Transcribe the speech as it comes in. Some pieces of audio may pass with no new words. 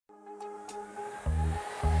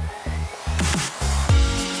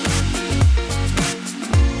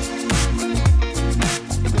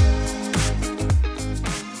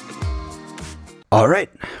All right,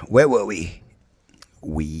 where were we?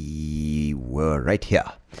 We were right here.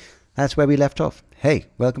 That's where we left off. Hey,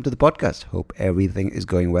 welcome to the podcast. Hope everything is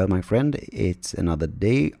going well, my friend. It's another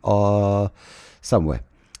day or somewhere.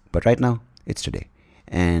 But right now, it's today.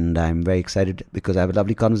 And I'm very excited because I have a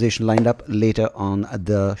lovely conversation lined up later on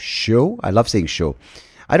the show. I love saying show.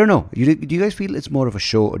 I don't know. Do you guys feel it's more of a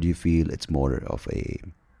show, or do you feel it's more of a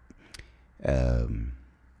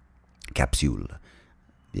capsule?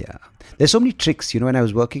 Yeah. There's so many tricks. When I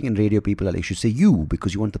was working in radio, people are like, you should say you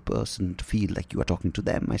because you want the person to feel like you are talking to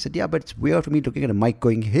them. I said, yeah, but it's weird for me looking at a mic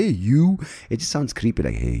going, hey, you. It just sounds creepy,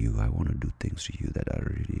 like, hey, you, I want to do things to you that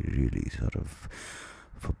are really, really sort of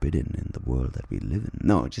forbidden in the world that we live in.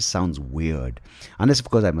 No, it just sounds weird. Unless, of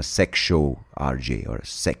course, I'm a sex show RJ or a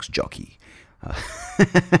sex jockey.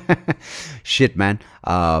 Shit, man.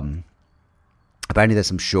 Apparently, there's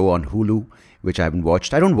some show on Hulu which I haven't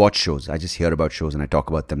watched. I don't watch shows. I just hear about shows and I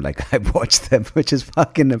talk about them like I've watched them, which is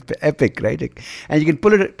fucking epic, right? And you can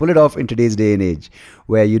pull it off in today's day and age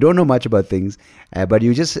where you don't know much about things, but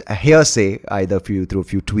you just hearsay either through a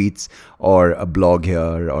few tweets or a blog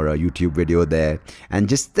here or a YouTube video there. And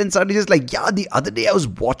then suddenly just like, yeah, the other day I was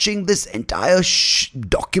watching this entire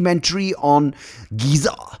documentary on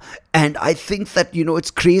Giza. And I think that,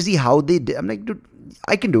 it's crazy how they did. I'm like, dude,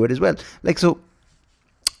 I can do it as well. Like, so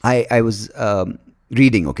I was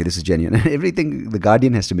reading, okay, this is genuine. Everything, The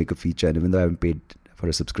Guardian has to make a feature, and even though I haven't paid for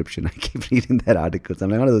a subscription, I keep reading their articles. I'm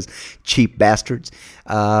like one of those cheap bastards.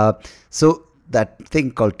 So that thing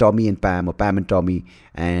called Tommy and Pam, or Pam and Tommy,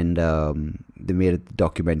 and they made a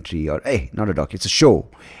documentary, not a documentary, it's a show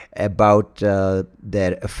about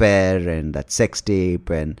their affair and that sex tape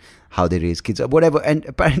and how they raise kids or whatever. And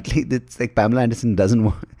apparently it's like Pamela Anderson doesn't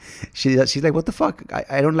want, she's like, what the fuck?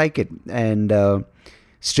 I don't like it. And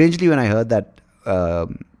strangely, when I heard that, I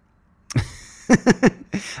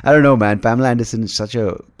don't know, man. Pamela Anderson is such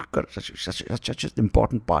an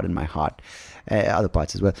important part in my heart, other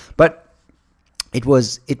parts as well. But it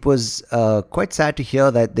was quite sad to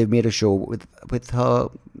hear that they made a show with her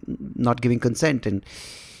not giving consent, and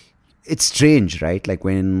it's strange, right? Like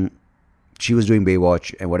when she was doing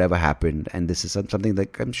Baywatch and whatever happened, and this is something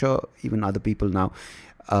that I'm sure even other people now,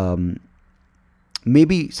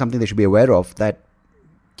 maybe something they should be aware of, that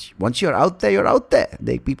once you're out there, you're out there.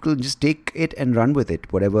 People just take it and run with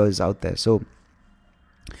it, whatever is out there. So,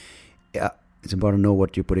 yeah, it's important to know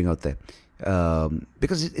what you're putting out there,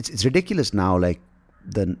 because it's ridiculous now. Like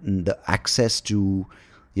the access to,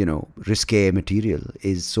 risque material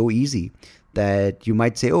is so easy that you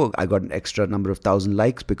might say, oh, I got an extra number of 1,000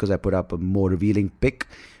 likes because I put up a more revealing pic,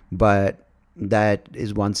 but that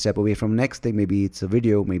is one step away from next thing. Maybe it's a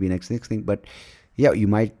video, maybe next thing, but yeah, you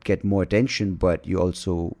might get more attention, but you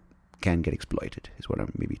also can get exploited, is what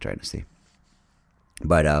I'm maybe trying to say.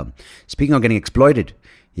 But speaking of getting exploited,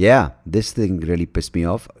 yeah, this thing really pissed me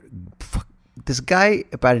off. This guy,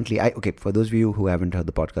 apparently, for those of you who haven't heard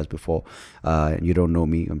the podcast before, and you don't know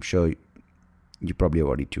me, I'm sure you probably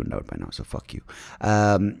already tuned out by now, so fuck you.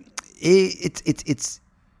 I'm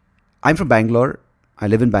from Bangalore. I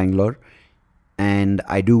live in Bangalore, and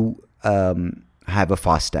I do have a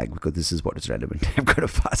FASTag, because this is what is relevant. I've got a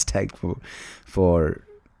FASTag for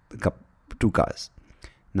two cars.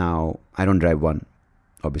 Now, I don't drive one,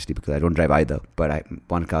 obviously, because I don't drive either, but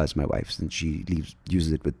one car is my wife's, and she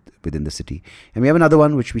uses it within the city. And we have another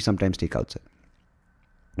one which we sometimes take outside.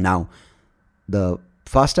 Now, the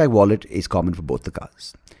FASTag wallet is common for both the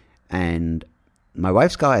cars. And my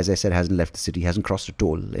wife's car, as I said, hasn't left the city, hasn't crossed a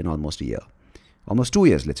toll in almost a year. Almost 2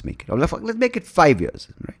 years, let's make it. Or let's make it 5 years,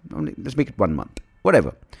 right? Let's make it 1 month. Whatever.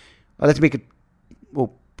 Or let's make it...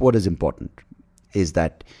 Well, what is important is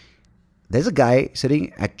that there's a guy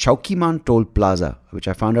sitting at Chowkiman Toll Plaza, which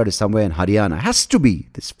I found out is somewhere in Haryana. Has to be.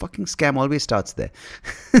 This fucking scam always starts there.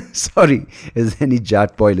 Sorry, is there any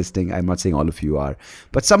Jat boy listening? I'm not saying all of you are.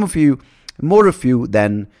 But some of you, more of you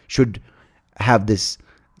than should have this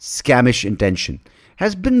scamish intention,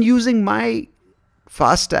 has been using my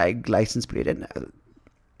FASTag license plate. And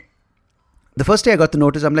the first day I got the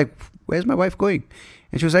notice, I'm like, where's my wife going?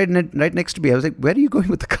 And she was right next to me. I was like, where are you going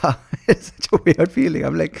with the car? It's such a weird feeling.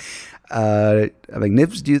 I'm like,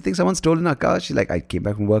 Nibs, do you think someone's stolen our car? She's like, I came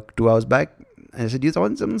back from work 2 hours back. And I said,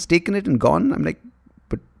 someone's taken it and gone? I'm like,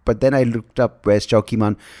 but then I looked up where's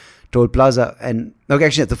Chowkiman Toll Plaza. And okay,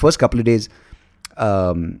 actually, the first couple of days,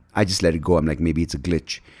 I just let it go. I'm like, maybe it's a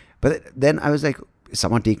glitch. But then I was like, is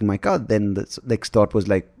someone taking my car? Then the next thought was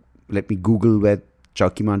like, let me Google where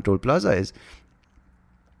Chowkiman Toll Plaza is.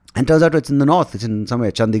 And turns out it's in the north. It's in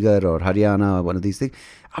somewhere, Chandigarh or Haryana or one of these things.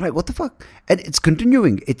 I'm like, what the fuck? And it's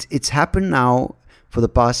continuing. It's happened now for the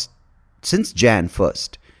past, since Jan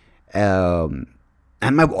 1st.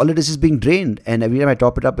 And my wallet is just being drained. And every time I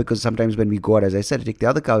top it up, because sometimes when we go out, as I said, I take the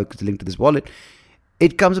other car because it's linked to this wallet,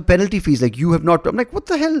 it comes a penalty fees like you have not. I'm like, what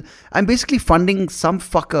the hell? I'm basically funding some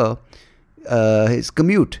fucker his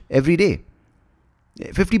commute every day.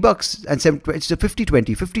 $50 and it's a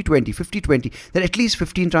 50-20, 50-20, 50-20. There are at least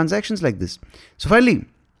 15 transactions like this. So finally,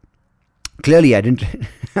 clearly I didn't,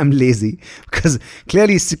 I'm lazy, because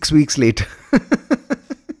clearly 6 weeks later,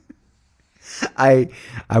 I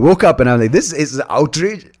woke up and I was like, this is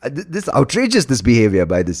outrageous, this behavior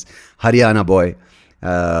by this Haryana boy,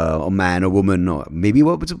 or man or woman, or maybe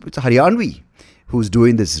it's a Haryanvi who's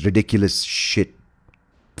doing this ridiculous shit,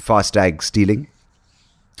 FASTag stealing.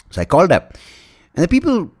 So I called up. And the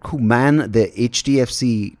people who man the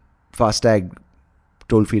HDFC FASTag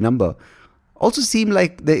toll-free number also seem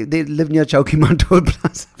like they live near Chowkiman Toll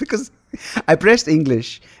Plaza, because I pressed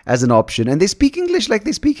English as an option and they speak English like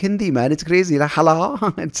they speak Hindi, man. It's crazy. Like,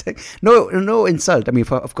 hala. It's like, no insult. I mean,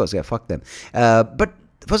 of course, yeah, fuck them. But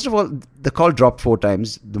first of all, the call dropped 4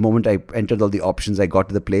 times. The moment I entered all the options, I got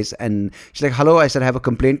to the place and she's like, hello. I said, I have a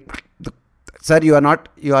complaint. Sir, you are not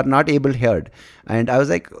able heard. And I was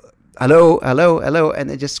like, hello, and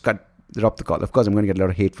they just dropped the call. Of course, I'm going to get a lot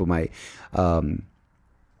of hate for my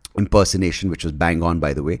impersonation, which was bang on,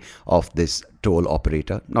 by the way, of this toll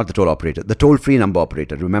operator. Not the toll operator, the toll-free number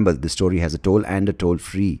operator. Remember, the story has a toll and a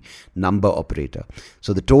toll-free number operator.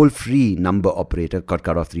 So the toll-free number operator got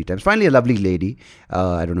cut off 3 times. Finally, a lovely lady,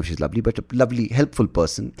 I don't know if she's lovely, but a lovely, helpful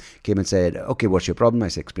person came and said, okay, what's your problem? I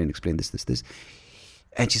said, explain this.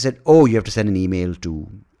 And she said, oh, you have to send an email to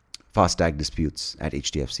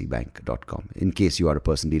fastagdisputes@hdfcbank.com. In case you are a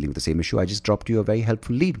person dealing with the same issue, I just dropped you a very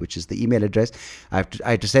helpful lead, which is the email address. I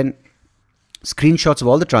had to send screenshots of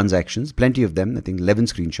all the transactions, plenty of them, I think 11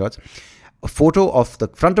 screenshots, a photo of the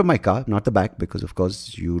front of my car, not the back, because of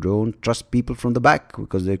course you don't trust people from the back,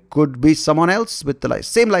 because there could be someone else with the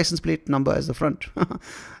same license plate number as the front.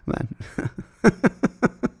 Man.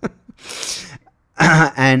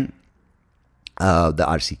 And the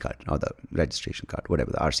RC card or the registration card,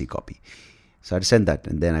 whatever, the RC copy. So I had to send that,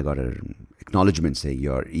 and then I got an acknowledgement saying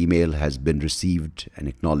your email has been received and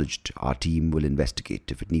acknowledged. Our team will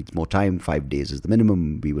investigate. If it needs more time, 5 days is the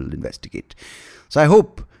minimum, we will investigate. So I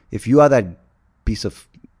hope if you are that piece of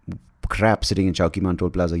crap sitting in Chowkiman Toll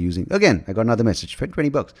Plaza using, again, I got another message,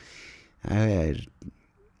 $20.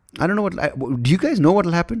 I don't know do you guys know what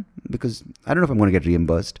will happen? Because I don't know if I'm going to get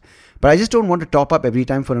reimbursed, but I just don't want to top up every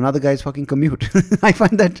time for another guy's fucking commute. I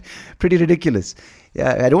find that pretty ridiculous.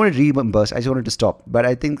 Yeah, I don't want to reimburse. I just wanted to stop. But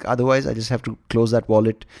I think otherwise I just have to close that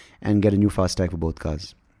wallet and get a new FASTag for both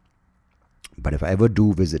cars. But if I ever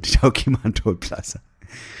do visit Chowkiman Toll Plaza,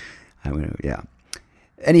 I'm going to, yeah.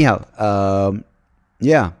 Anyhow,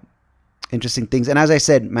 yeah, interesting things. And as I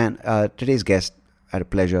said, man, today's guest had a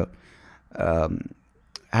pleasure.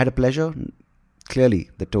 Clearly,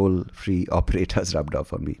 the toll-free operators rubbed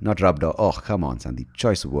off on me. Not rubbed off. Oh, come on, Sandeep.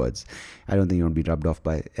 Choice of words. I don't think you want to be rubbed off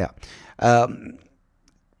by... Yeah.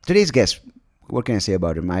 Today's guest, what can I say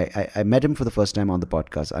about him? I met him for the first time on the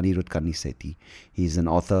podcast, Anirudh Kanisetti. He's an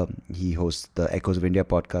author. He hosts the Echoes of India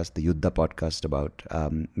podcast, the Yuddha podcast about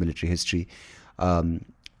military history.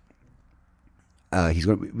 He's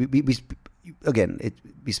going.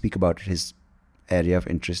 We speak about his area of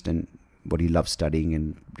interest and what he loves studying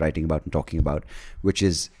and writing about and talking about, which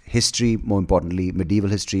is history, more importantly,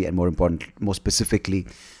 medieval history, and more specifically,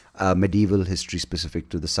 medieval history specific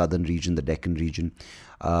to the southern region, the Deccan region.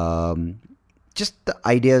 Just the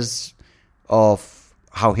ideas of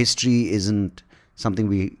how history isn't something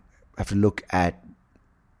we have to look at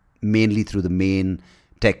mainly through the main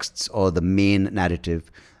texts or the main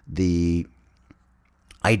narrative. The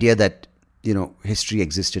idea that, history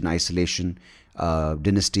exists in isolation,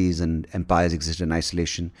 dynasties and empires exist in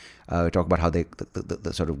isolation. We talk about how the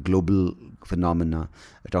sort of global phenomena.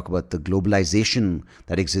 We talk about the globalization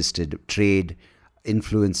that existed, trade,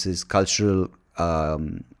 influences, cultural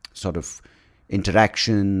sort of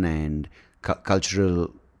interaction and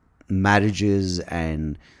cultural marriages,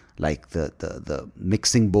 and like the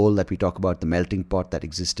mixing bowl that we talk about, the melting pot that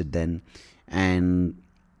existed then, and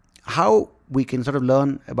how we can sort of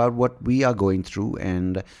learn about what we are going through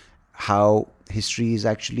and how history is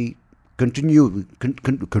actually continues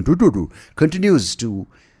to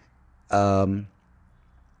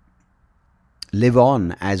live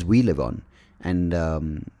on as we live on. And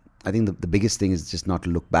I think the biggest thing is just not to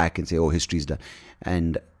look back and say, oh, history's done,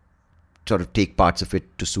 and sort of take parts of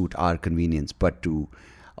it to suit our convenience, but to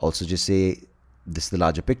also just say, this is the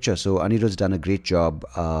larger picture. So Anirudh's done a great job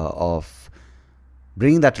of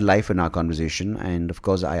bringing that to life in our conversation. And of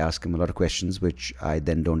course, I ask him a lot of questions, which I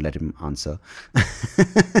then don't let him answer.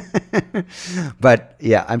 But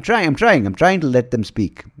yeah, I'm trying to let them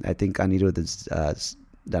speak. I think Anirudh has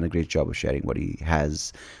done a great job of sharing what he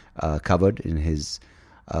has covered in his,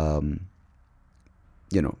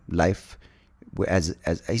 life. As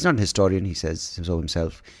he's not a historian, he says so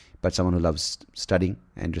himself, but someone who loves studying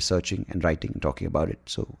and researching and writing and talking about it.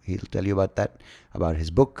 So he'll tell you about that, about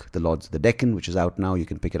his book, The Lords of the Deccan, which is out now. You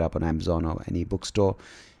can pick it up on Amazon or any bookstore.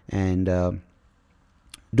 And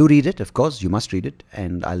do read it, of course. You must read it.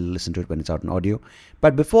 And I'll listen to it when it's out in audio.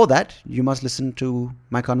 But before that, you must listen to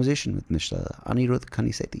my conversation with Mr. Anirudh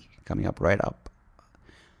Kanisetti, coming up right up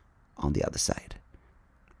on the other side.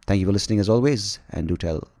 Thank you for listening as always. And do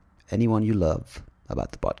tell anyone you love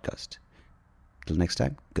about the podcast. Till next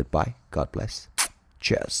time, goodbye, God bless,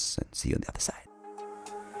 cheers, and see you on the other side.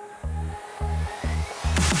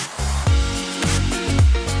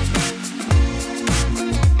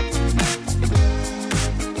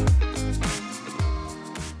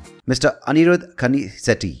 Mr. Anirudh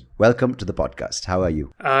Kanisetti, welcome to the podcast. How are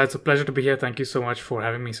you? It's a pleasure to be here. Thank you so much for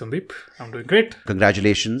having me, Sandeep. I'm doing great.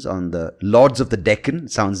 Congratulations on the Lords of the Deccan.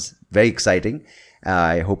 Sounds very exciting.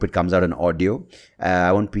 I hope it comes out in audio.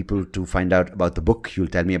 I want people to find out about the book. You'll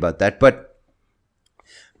tell me about that. But,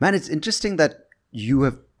 man, it's interesting that you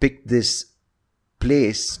have picked this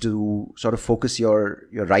place to sort of focus your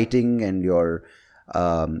writing and your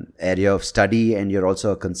area of study. And you're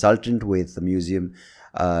also a consultant with the museum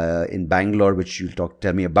in Bangalore, which you'll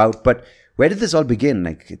tell me about. But where did this all begin?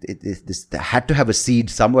 Like, this had to have a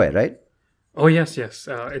seed somewhere, right? Oh yes. It's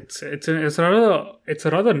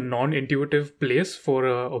a rather non-intuitive place for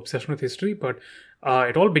obsession with history, but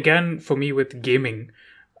it all began for me with gaming.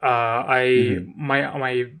 My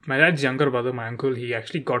dad's younger brother, my uncle, he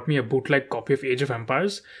actually got me a bootleg copy of Age of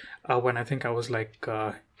Empires when I think I was like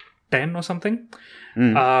 10 or something.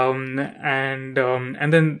 And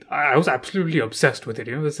then I was absolutely obsessed with it.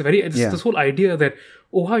 This whole idea that,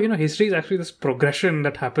 oh wow, history is actually this progression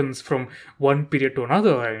that happens from one period to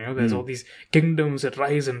another. And, there's all these kingdoms that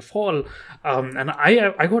rise and fall. And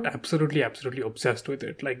I got absolutely obsessed with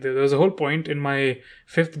it. Like there was a whole point in my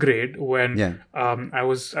 5th grade when I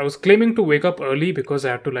was claiming to wake up early because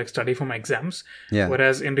I had to like study for my exams. Yeah.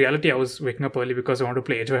 Whereas in reality, I was waking up early because I wanted to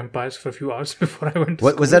play Age of Empires for a few hours before I went to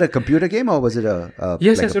school. Was that a computer game or was it a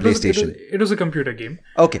PlayStation? It was a computer game.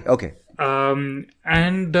 Okay. And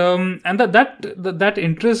that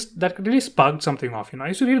interest that really sparked something off. I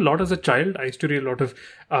used to read a lot as a child. I used to read a lot of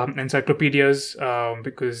encyclopedias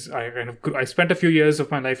because I spent a few years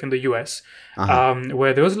of my life in the US,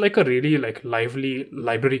 where there was like a really like lively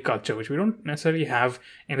library culture, which we don't necessarily have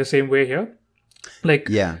in the same way here.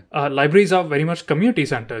 Libraries are very much community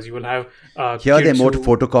centers. You will have here they're more to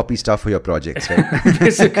photocopy stuff for your projects, right?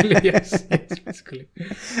 Basically, yes, basically.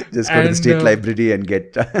 Just go to the state library and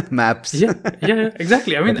get maps. Yeah,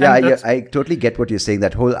 exactly. I mean, I totally get what you're saying.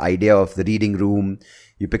 That whole idea of the reading room.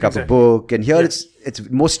 You pick up a book, and here it's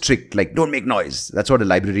more strict. Like, don't make noise. That's what a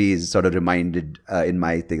library is sort of reminded in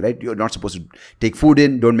my thing, right? You're not supposed to take food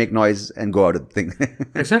in, don't make noise, and go out of the thing.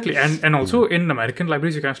 Exactly, and also in American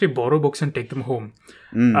libraries, you can actually borrow books and take them home.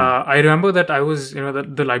 I remember that I was,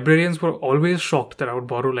 that the librarians were always shocked that I would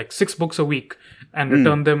borrow like 6 books a week and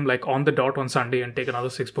return them like on the dot on Sunday and take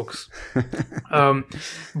another 6 books. But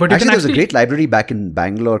actually, there was a great library back in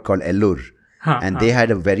Bangalore called Ellur. They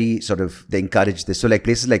had a very they encouraged this. So like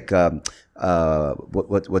places like,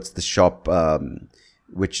 what's the shop,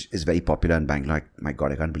 which is very popular in Bangalore. My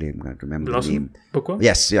God, I can't believe I'm going to remember Blossom? the name. Bookworm?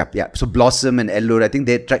 Yes, yeah. So Blossom and Ellur, I think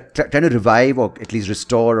they're trying to revive or at least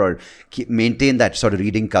restore or maintain that sort of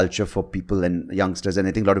reading culture for people and youngsters. And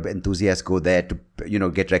I think a lot of enthusiasts go there to,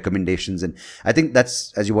 get recommendations. And I think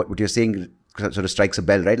that's, what you're saying, sort of strikes a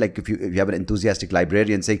bell, right? Like if you have an enthusiastic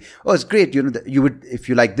librarian saying, "Oh, it's great," you would, if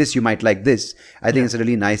you like this, you might like this. I think it's a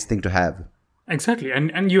really nice thing to have. Exactly,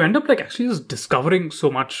 and you end up like actually just discovering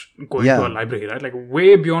so much going to a library, right? Like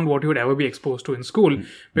way beyond what you would ever be exposed to in school,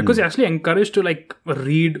 because you're actually encouraged to like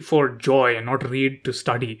read for joy and not read to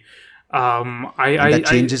study. That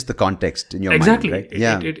changes the context in your mind, right?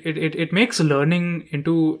 It makes learning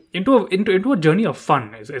into a journey of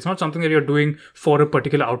fun. It's not something that you're doing for a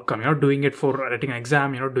particular outcome. You're not doing it for writing an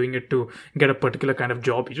exam. You're not doing it to get a particular kind of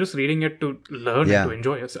job. You're just reading it to learn and to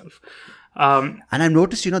enjoy yourself. And I've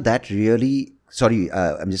noticed, that really. Sorry,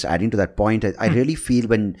 I'm just adding to that point. I really feel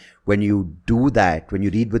when you do that, when you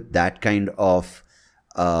read with that kind of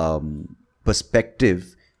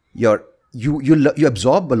perspective, you're you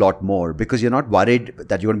absorb a lot more because you're not worried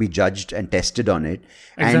that you're going to be judged and tested on it.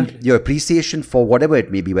 Exactly. And your appreciation for whatever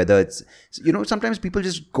it may be, whether it's, sometimes people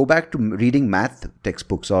just go back to reading math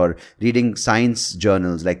textbooks or reading science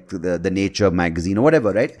journals like the Nature magazine or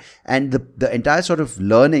whatever, right? And the entire sort of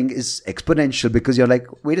learning is exponential because you're like,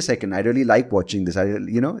 wait a second, I really like watching this.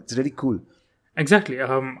 It's really cool. Exactly. I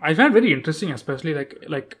find it very interesting, especially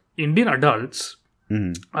like Indian adults.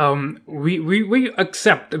 We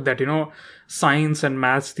accept that science and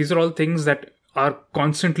maths, these are all things that are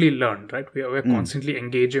constantly learned, right? We're constantly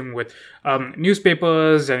engaging with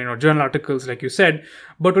newspapers and journal articles, like you said.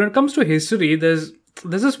 But when it comes to history, there's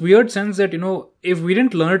this weird sense that if we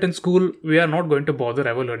didn't learn it in school, we are not going to bother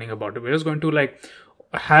ever learning about it. We're just going to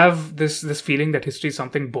have this feeling that history is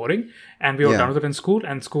something boring, and we were done with it in school,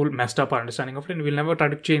 and school messed up our understanding of it, and we'll never try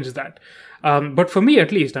to change that. But for me,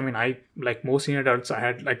 at least, I, like most senior adults, I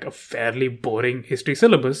had a fairly boring history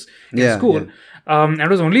syllabus in school. And it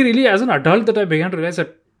was only really as an adult that I began to realize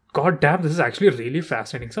that, god damn, this is actually a really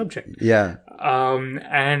fascinating subject.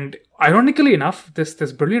 And ironically enough,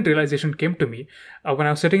 this brilliant realization came to me when I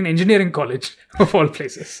was sitting in engineering college, of all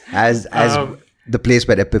places. As the place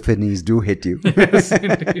where epiphanies do hit you. Yes,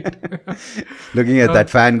 indeed. Looking at that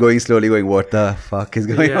fan going slowly, going, what the fuck is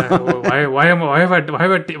going on? Why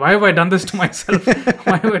have I done this to myself?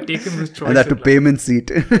 Why have I taken this choice? And that to payment seat.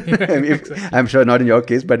 Exactly. I'm sure not in your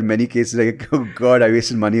case, but in many cases, oh god, I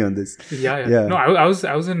wasted money on this. Yeah. No, I was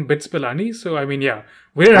in BITS Pilani, so we didn't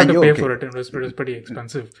have to pay for it. It was pretty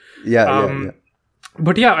expensive.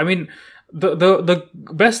 But the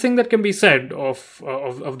best thing that can be said of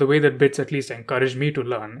the way that BITS at least encouraged me to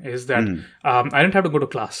learn is that I didn't have to go to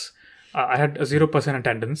class. I had a 0%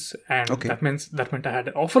 attendance, and that meant I had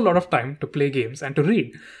an awful lot of time to play games and to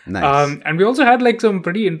read. Nice. And we also had some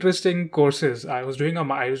pretty interesting courses. I was doing a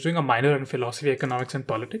minor in philosophy, economics, and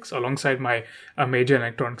politics alongside my major in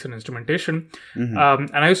electronics and instrumentation. And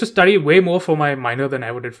I used to study way more for my minor than I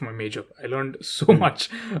ever did for my major. I learned so much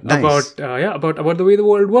about the way the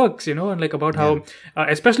world works, and about how,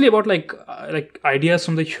 especially about ideas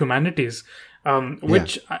from the humanities,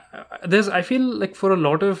 which I feel for a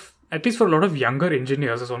lot of, at least for a lot of younger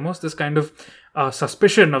engineers, there's almost this kind of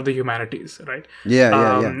suspicion of the humanities, right?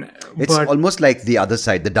 It's almost like the other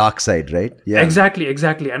side, the dark side, right?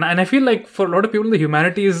 Exactly. And I feel for a lot of people, the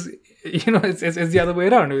humanities, it's the other way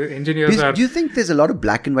around. Engineers are... Do you think there's a lot of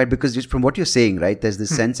black and white? Because just from what you're saying, right, there's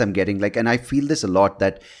this sense I'm getting, and I feel this a lot,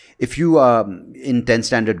 that if you in 10th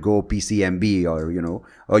standard go PCMB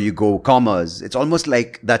or you go commerce, it's almost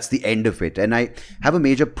like that's the end of it. And I have a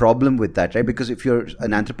major problem with that, right? Because if you're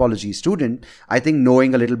an anthropology student, I think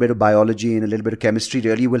knowing a little bit of biology and a little bit of chemistry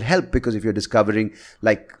really will help, because if you're discovering,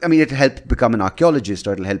 it'll help become an archaeologist,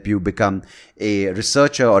 or it'll help you become a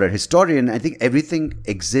researcher or a historian. I think everything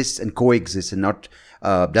exists and coexists and not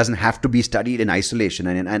doesn't have to be studied in isolation.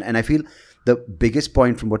 And I feel the biggest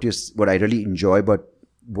point from what I really enjoy about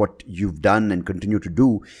what you've done and continue to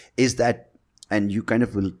do is that, and you kind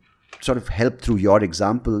of will sort of help through your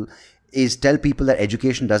example, is tell people that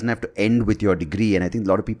education doesn't have to end with your degree. And I think a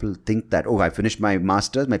lot of people think that, I finished my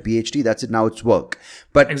master's, my PhD, that's it, now it's work.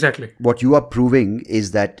 But exactly, what you are proving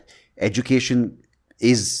is that education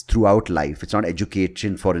is throughout life. It's not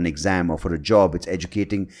education for an exam or for a job. It's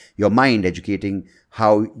educating your mind, educating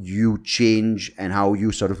how you change and how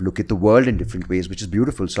you sort of look at the world in different ways, which is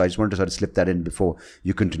beautiful. So I just wanted to sort of slip that in before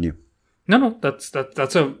you continue. No, that's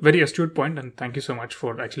a very astute point, and thank you so much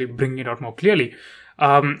for actually bringing it out more clearly.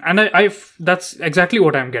 And that's exactly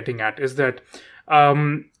what I'm getting at, is that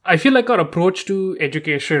I feel like our approach to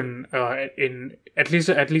education, in at least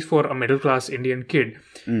for a middle class Indian kid,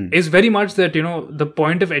 is very much that the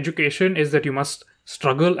point of education is that you must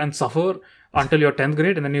struggle and suffer until your 10th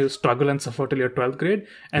grade, and then you struggle and suffer till your 12th grade,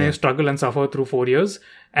 and you struggle and suffer through 4 years,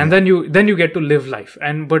 and then you get to live life.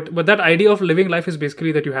 And but that idea of living life is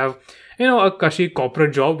basically that you have a cushy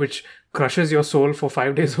corporate job which crushes your soul for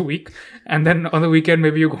 5 days a week, and then on the weekend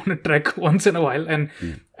maybe you go on a trek once in a while, and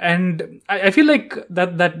I feel like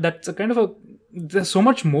that's a kind of there's so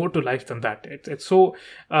much more to life than that. It's so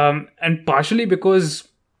and partially because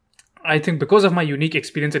I think because of my unique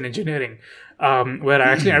experience in engineering, where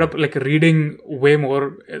I actually ended up reading way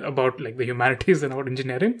more about the humanities than about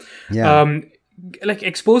engineering,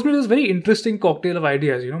 exposed me to this very interesting cocktail of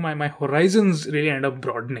ideas. My horizons really ended up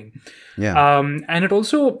broadening. And it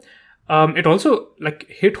also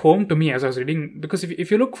hit home to me as I was reading, because if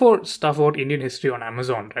you look for stuff about Indian history on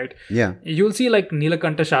Amazon, right? You'll see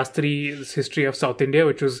Nilakanta Shastri's History of South India,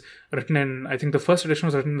 which was written in, I think the first edition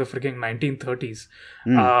was written in the freaking 1930s.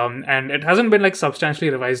 And it hasn't been substantially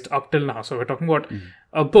revised up till now. So we're talking about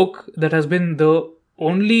a book that has been the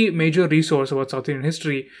only major resource about South Indian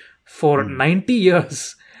history for 90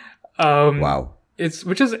 years. Wow.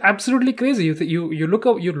 Which is absolutely crazy. You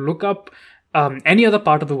look up any other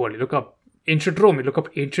part of the world. You look up ancient Rome, you look up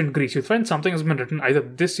ancient Greece, you find something has been written either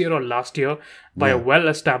this year or last year by a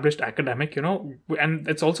well-established academic, and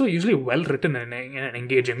it's also usually well written in an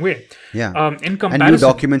engaging way. Yeah. In comparison, and new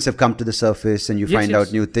documents have come to the surface, and you find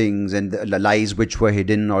out new things, and the lies which were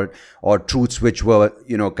hidden, or truths which were,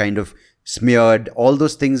 kind of smeared. All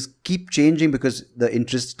those things keep changing because the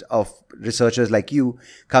interest of researchers like you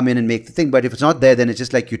come in and make the thing. But if it's not there, then it's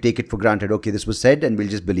just like you take it for granted. Okay, this was said, and we'll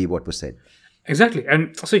just believe what was said. Exactly.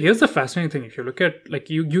 And so here's the fascinating thing. If you look at,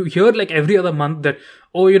 you hear every other month that,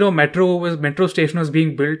 metro station was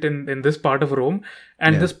being built in this part of Rome,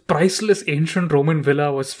 and this priceless ancient Roman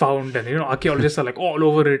villa was found, and archaeologists are all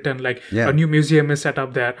over it, and a new museum is set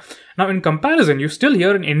up there. Now, in comparison, you still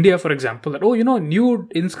hear in India, for example, that new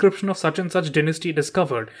inscription of such and such dynasty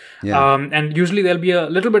discovered, and usually there'll be a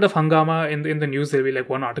little bit of hangama in the news. There'll be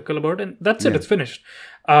one article about it, and that's it. It's finished.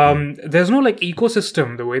 There's no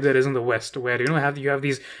ecosystem the way there is in the West, where you have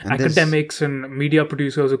these academics and media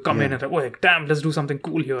producers who come in and like, damn, let's do something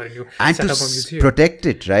cool here, and you set up a museum. Protect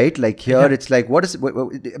it, right? Here it's because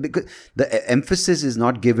the emphasis is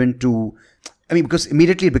not given to. Because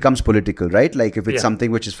immediately it becomes political, right? If it's something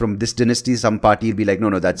which is from this dynasty, some party will be like,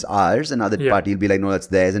 no, that's ours. Another party will be like, no, that's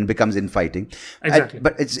theirs, and it becomes infighting. Exactly.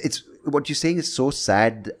 But it's what you're saying is so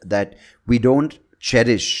sad that we don't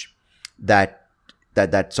cherish that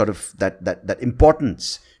sort of that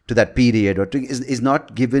importance to that period, or is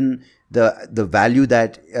not given the value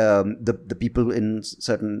that the people in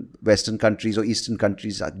certain Western countries or Eastern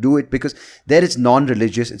countries do it, because there it's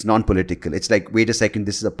non-religious, it's non-political. It's like, wait a second,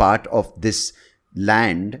 this is a part of this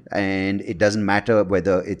land, and it doesn't matter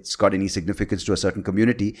whether it's got any significance to a certain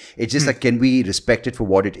community. It's just can we respect it for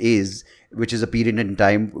what it is, which is a period in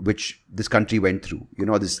time which this country went through,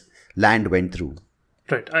 this land went through.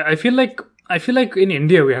 Right. I feel like in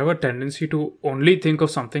India we have a tendency to only think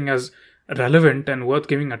of something as relevant and worth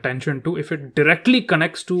giving attention to if it directly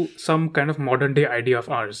connects to some kind of modern day idea of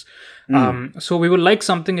ours. So we will like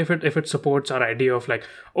something if it supports our idea of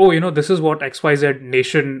this is what XYZ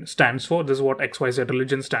nation stands for, this is what XYZ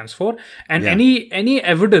religion stands for, and any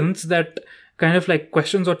evidence that kind of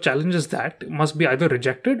questions or challenges that must be either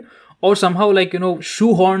rejected or somehow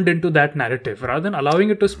shoehorned into that narrative, rather than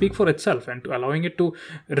allowing it to speak for itself and allowing it to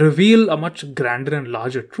reveal a much grander and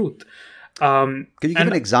larger truth. Can you give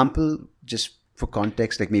an example just for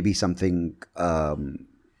context, maybe something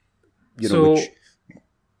which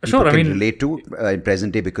people can relate to in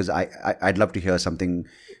present day? Because I'd love to hear something.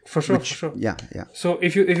 For sure. Yeah. So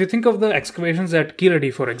if you think of the excavations at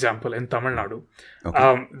Keeladi, for example, in Tamil Nadu,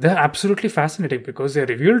 they're absolutely fascinating because they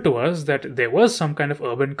reveal to us that there was some kind of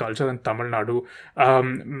urban culture in Tamil Nadu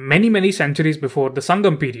many centuries before the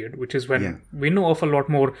Sangam period, which is when we know of a lot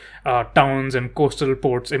more towns and coastal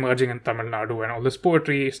ports emerging in Tamil Nadu, and all this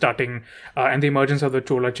poetry starting and the emergence of the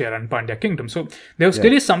Chola, Chera and Pandya kingdom. So there was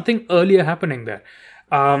clearly something earlier happening there.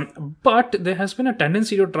 But there has been a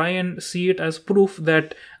tendency to try and see it as proof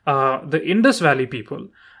that the Indus Valley people,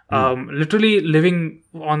 literally living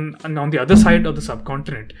on the other side of the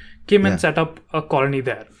subcontinent, came and set up a colony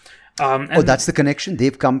there. And that's the connection?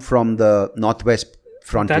 They've come from the northwest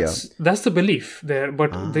frontier. That's the belief there,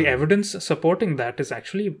 but the evidence supporting that is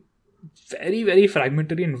actually very, very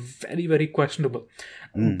fragmentary and very, very questionable.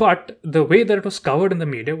 But the way that it was covered in the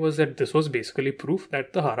media was that this was basically proof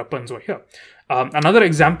that the Harappans were here. Another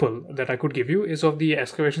example that I could give you is of the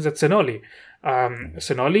excavations at Sinoli.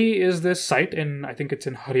 Sinoli is this site I think it's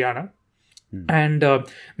in Haryana. And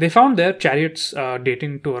they found there chariots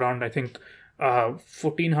dating to around, I think,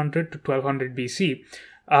 1400 to 1200 BC.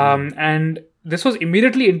 And this was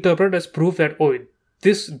immediately interpreted as proof that,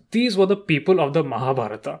 these were the people of the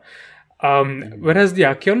Mahabharata. Whereas the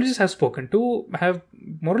archaeologists I've spoken to have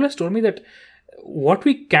more or less told me that what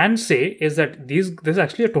we can say is that this is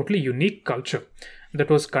actually a totally unique culture that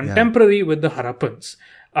was contemporary with the Harappans,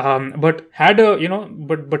 but had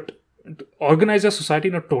but organized a society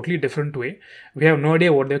in a totally different way. We have no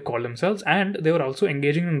idea what they call themselves, and they were also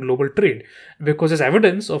engaging in global trade because there's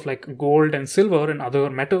evidence of gold and silver and other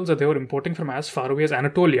metals that they were importing from as far away as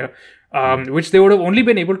Anatolia, which they would have only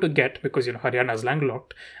been able to get because Haryana is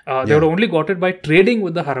landlocked. They would have only got it by trading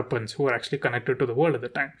with the Harappans, who were actually connected to the world at the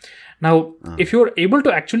time. Now, if you're able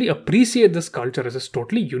to actually appreciate this culture as this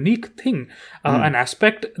totally unique thing, an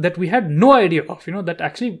aspect that we had no idea of, that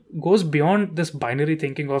actually goes beyond this binary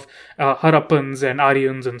thinking of her Harappans and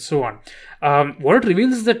Aryans and so on. What it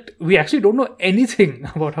reveals is that we actually don't know anything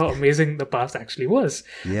about how amazing the past actually was.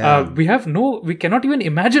 We cannot even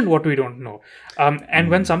imagine what we don't know. And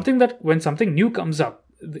when something new comes up,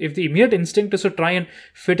 if the immediate instinct is to try and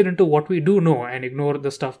fit it into what we do know and ignore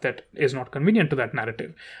the stuff that is not convenient to that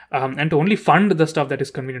narrative, and to only fund the stuff that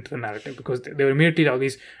is convenient to the narrative, because there were immediately all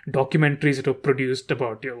these documentaries that were produced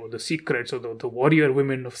about the secrets or the warrior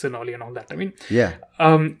women of Sinali and all that. I mean,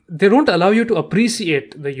 they don't allow you to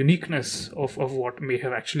appreciate the uniqueness of what may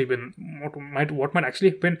have actually been, what might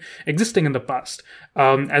actually have been existing in the past.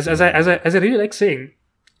 As I really like saying,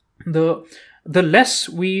 the less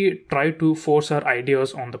we try to force our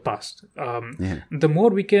ideas on the past, the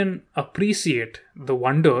more we can appreciate the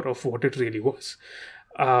wonder of what it really was.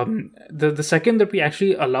 The second that we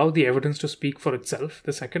actually allow the evidence to speak for itself,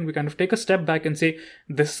 the second we kind of take a step back and say,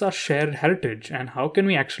 this is our shared heritage, and how can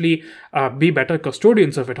we actually be better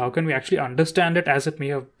custodians of it? How can we actually understand it as it may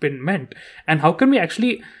have been meant? And how can we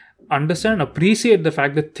actually understand and appreciate the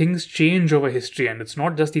fact that things change over history and it's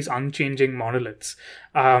not just these unchanging monoliths.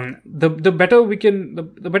 The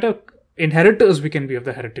better inheritors we can be of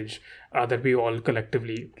the heritage that we all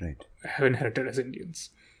collectively have inherited as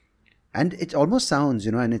Indians. And it almost sounds,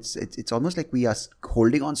 and it's almost like we are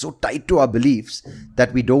holding on so tight to our beliefs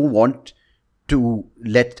that we don't want to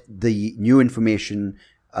let the new information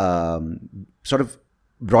sort of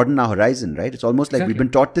broaden our horizon, right? It's almost like we've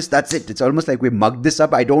been taught this, that's it. It's almost like we mugged this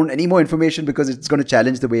up. I don't want any more information because it's going to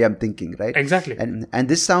challenge the way I'm thinking, right? Exactly. And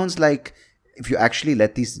this sounds like, if you actually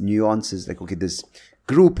let these nuances, like, okay, this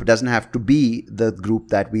group doesn't have to be the group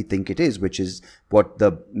that we think it is, which is what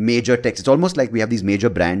the major text. It's almost like we have these major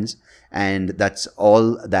brands and that's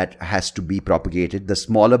all that has to be propagated. The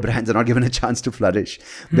smaller brands are not given a chance to flourish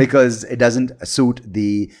because it doesn't suit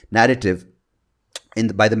the narrative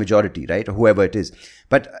by the majority, right? Or whoever it is.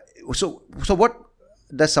 But so what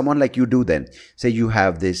does someone like you do then? Say you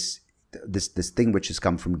have this thing which has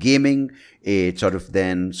come from gaming. It sort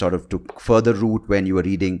of took further root when you were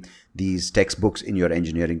reading these textbooks in your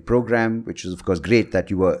engineering program, which is of course great that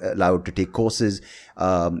you were allowed to take courses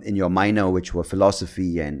in your minor, which were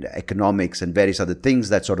philosophy and economics and various other things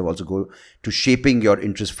that sort of also go to shaping your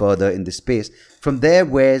interest further in this space. From there,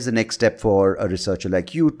 where's the next step for a researcher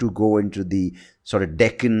like you to go into the sort of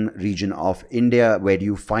Deccan region of India? Where do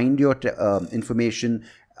you find your information?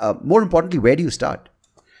 More importantly, where do you start?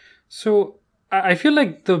 So I feel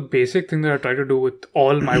like the basic thing that I try to do with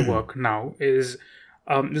all my work now is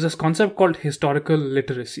there's this concept called historical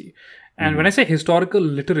literacy. And when I say historical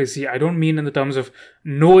literacy, I don't mean in the terms of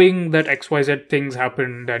knowing that XYZ things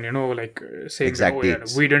happened and, saying,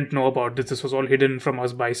 we didn't know about this. This was all hidden from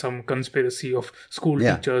us by some conspiracy of school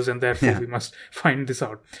teachers and therefore we must find this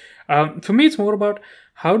out. For me, it's more about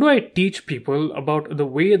how do I teach people about the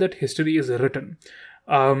way that history is written?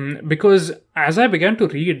 Because as I began to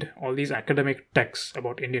read all these academic texts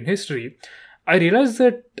about Indian history, I realized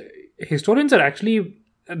that historians are actually,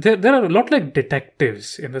 there are a lot like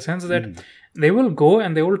detectives in the sense that they will go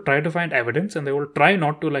and they will try to find evidence and they will try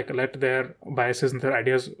not to let their biases and their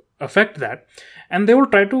ideas affect that. And they will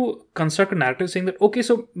try to construct a narrative saying that, okay,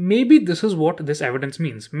 so maybe this is what this evidence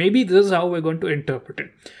means. Maybe this is how we're going to interpret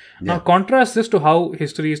it. Now, contrast this to how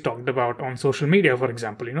history is talked about on social media, for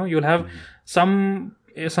example. You'll have some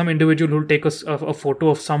individual who'll take a photo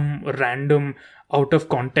of some random out of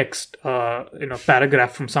context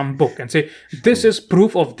paragraph from some book and say this is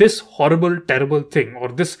proof of this horrible, terrible thing or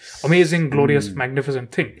this amazing, glorious,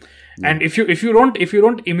 magnificent thing. And if you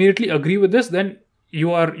don't immediately agree with this, then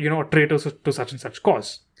you are a traitor to such and such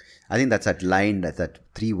cause. I think that's that line, that's that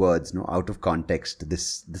 3 words, out of context.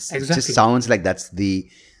 This exactly. Just sounds like that's the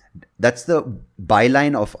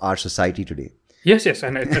byline of our society today. Yes,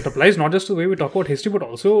 and it applies not just to the way we talk about history, but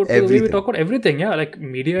also to the way we talk about everything. Yeah, like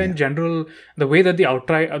media in general, the way that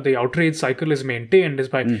the outrage cycle is maintained is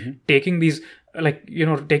by taking these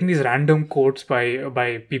random quotes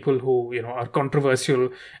by people who are controversial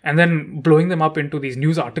and then blowing them up into these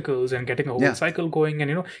news articles and getting a whole cycle going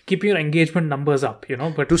and keeping your engagement numbers up.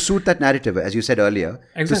 But to suit that narrative, as you said earlier,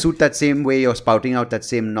 to suit that same way you're spouting out that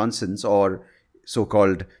same nonsense or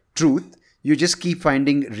so-called truth. You just keep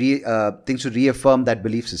finding things to reaffirm that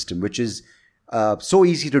belief system, which is so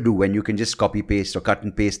easy to do when you can just copy paste or cut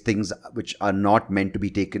and paste things which are not meant to be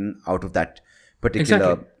taken out of that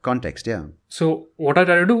particular context. Yeah. So what I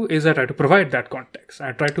try to do is I try to provide that context.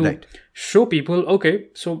 I try to show people, okay,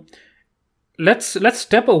 so let's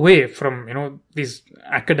step away from these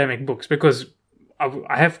academic books, because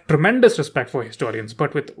I have tremendous respect for historians,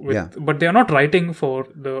 but but they are not writing for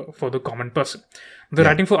the common person. They're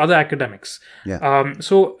writing for other academics.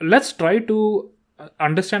 So let's try to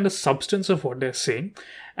understand the substance of what they're saying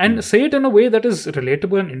and say it in a way that is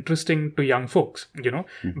relatable and interesting to young folks,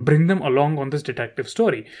 bring them along on this detective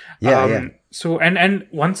story. So and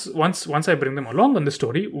once I bring them along on the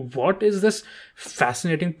story, what is this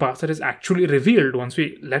fascinating part that is actually revealed once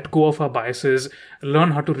we let go of our biases,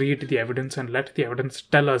 learn how to read the evidence and let the evidence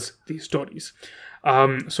tell us these stories.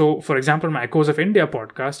 So, for example, my Echoes of India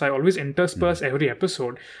podcast, I always intersperse every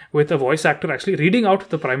episode with a voice actor actually reading out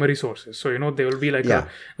the primary sources. So, there will be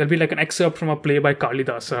like an excerpt from a play by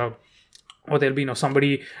Kalidasa, or there'll be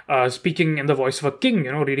somebody speaking in the voice of a king,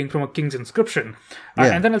 reading from a king's inscription.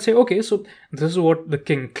 And then I'll say, okay, so this is what the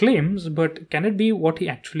king claims, but can it be what he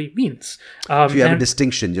actually means? So you have a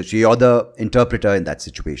distinction. You're the interpreter in that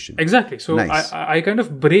situation. Exactly. So nice. I kind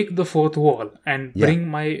of break the fourth wall and bring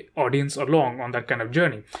my audience along on that kind of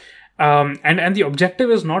journey. And the objective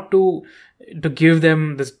is not to give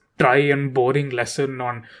them this dry and boring lesson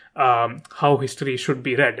on how history should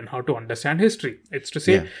be read and how to understand history. It's to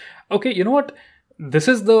say, okay, you know what? This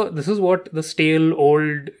is what the stale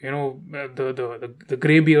old, the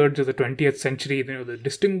greybeards of the 20th century, the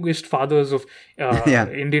distinguished fathers of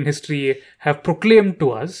Indian history have proclaimed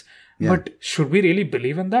to us. But should we really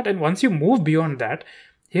believe in that? And once you move beyond that,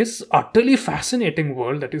 here's utterly fascinating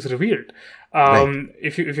world that is revealed.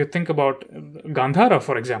 If you think about Gandhara,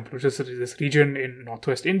 for example, which is this region in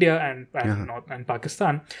northwest India and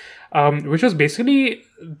Pakistan, which was basically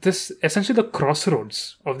essentially the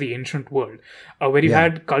crossroads of the ancient world, where you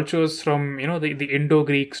had cultures from the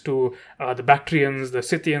Indo-Greeks to the Bactrians, the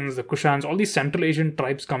Scythians, the Kushans, all these Central Asian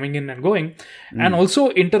tribes coming in and going, and also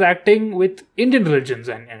interacting with Indian religions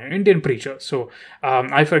and Indian preachers. So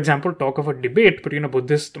I, for example, talk of a debate between a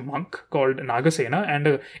Buddhist monk called Nagasena and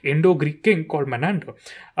an Indo-Greek king called Menander.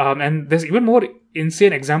 And there's even more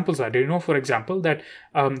insane examples. Do you know, for example, that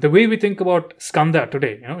the way we think about Skanda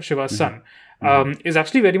today, Shiva's son, is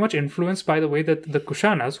actually very much influenced by the way that the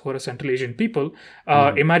Kushanas, who are a Central Asian people,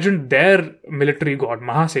 imagined their military god,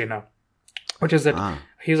 Mahasena, which is that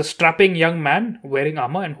he's a strapping young man wearing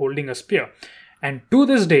armor and holding a spear. And to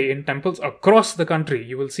this day, in temples across the country,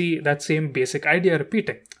 you will see that same basic idea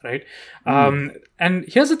repeating, right? And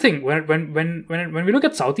here's the thing: when we look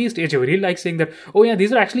at Southeast Asia, we really like saying that, oh yeah,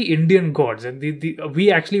 these are actually Indian gods, and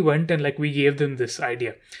we actually went and we gave them this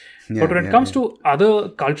idea. But when it comes to other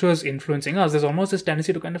cultures influencing us, there's almost this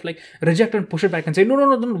tendency to kind of reject and push it back and say,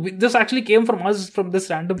 no, this actually came from us, from this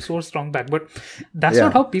random source long back. But that's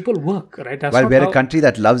not how people work, right? That's we're a country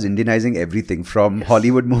that loves Indianizing everything from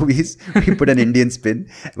Hollywood movies. We put an Indian spin.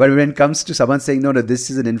 But when it comes to someone saying, no, this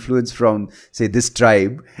is an influence from, say, this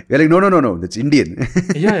tribe, we're like, no, that's Indian.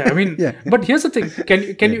 I mean, but here's the thing.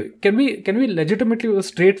 Can we legitimately with a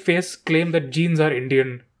straight face claim that genes are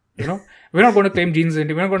Indian? We're not going to claim genes is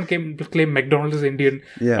Indian. We're not going to claim McDonald's is Indian.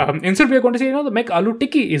 Instead, we're going to say, the Mac Aloo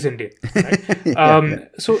Tikki is Indian. Right?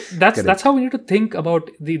 So that's how we need to think about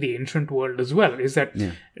the ancient world as well. Is that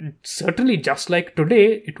certainly just like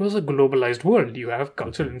today, it was a globalized world. You have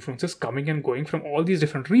cultural influences coming and going from all these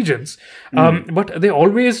different regions, but they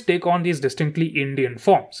always take on these distinctly Indian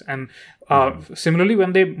forms. And similarly,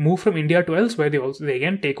 when they move from India to elsewhere, they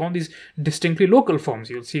again take on these distinctly local forms.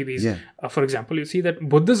 You'll see these, for example, you see that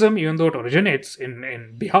Buddhism, even though it originates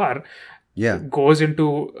in Bihar, goes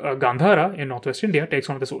into Gandhara in northwest India, takes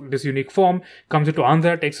on this unique form, comes into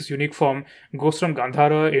Andhra, takes this unique form, goes from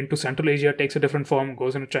Gandhara into Central Asia, takes a different form,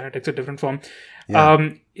 goes into China, takes a different form.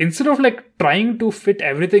 Instead of trying to fit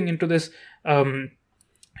everything into this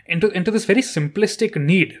into this very simplistic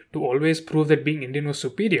need to always prove that being Indian was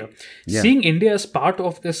superior. Seeing India as part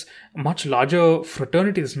of this much larger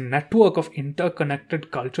fraternity, this network of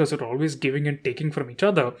interconnected cultures that are always giving and taking from each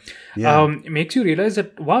other, makes you realize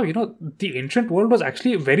that, wow, the ancient world was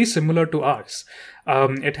actually very similar to ours.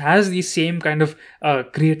 It has the same kind of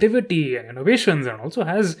creativity and innovations, and also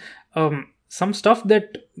has some stuff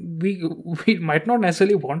that we might not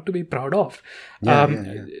necessarily want to be proud of.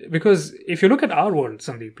 Because if you look at our world,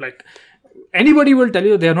 Sandeep, anybody will tell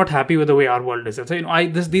you they are not happy with the way our world is. They'll say,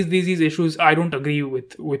 these issues, I don't agree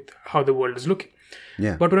with how the world is looking.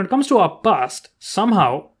 But when it comes to our past,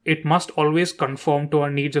 somehow it must always conform to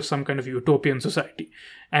our needs of some kind of utopian society.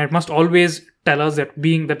 And it must always tell us that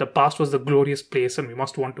the past was the glorious place and we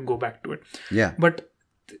must want to go back to it. But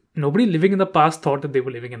nobody living in the past thought that they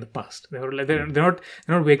were living in the past. They're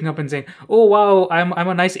not waking up and saying, "Oh wow, I'm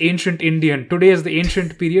a nice ancient Indian. Today is the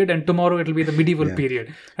ancient period, and tomorrow it'll be the medieval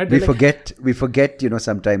period." Right? We forget,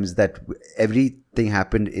 sometimes that everything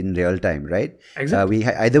happened in real time, right? Exactly.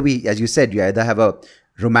 As you said, you either have a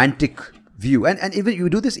romantic view, and even you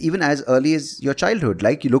do this even as early as your childhood.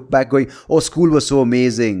 You look back, going, "Oh, school was so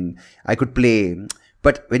amazing. I could play."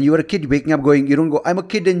 But when you were a kid waking up going, you don't go, I'm a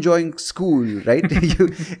kid enjoying school, right?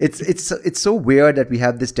 It's so weird that we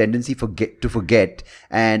have this tendency to forget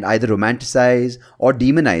and either romanticize or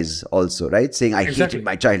demonize also, right? Saying, I hated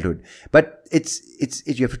my childhood. But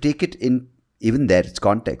you have to take it in, even there, it's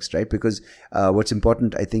context, right? Because what's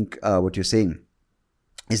important, I think, what you're saying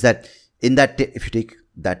is that in that, if you take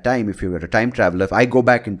that time, if you were a time traveler, if I go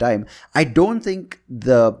back in time, I don't think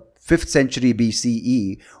the 5th century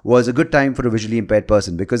BCE was a good time for a visually impaired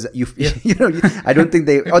person, because I don't think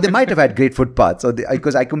they might have had great footpaths,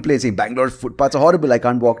 because I complain saying Bangalore's footpaths are horrible. I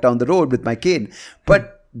can't walk down the road with my cane,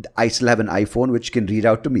 but I still have an iPhone which can read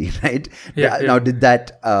out to me, right? Now, did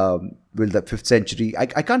that, will the 5th century,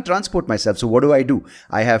 I can't transport myself. So what do?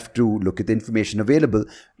 I have to look at the information available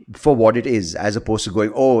for what it is, as opposed to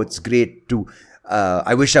going, oh, it's great to,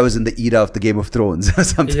 I wish I was in the era of the Game of Thrones or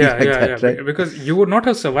something like that. Right? Because you would not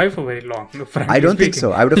have survived for very long. I don't think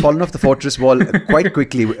so. I would have fallen off the fortress wall quite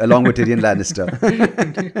quickly, along with Tyrion Lannister.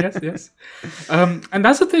 Yes. And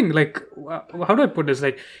that's the thing. Like, how do I put this?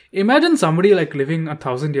 Like, imagine somebody like living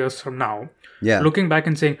 1,000 years from now, looking back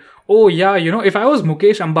and saying, oh yeah, if I was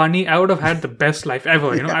Mukesh Ambani, I would have had the best life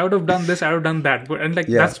ever. I would have done this, I would have done that. And like,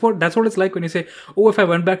 that's what it's like when you say, oh, if I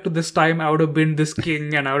went back to this time, I would have been this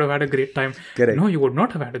king and I would have had a great time. Correct. No, you would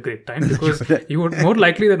not have had a great time, because you would more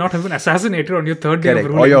likely than not have been assassinated on your 3rd day of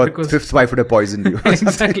ruling. Or your 5th wife would have poisoned you.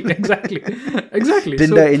 Exactly.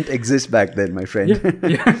 Tinder didn't exist back then, my friend.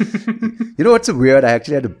 You know what's so weird? I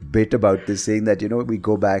actually had a bit about this, saying that, we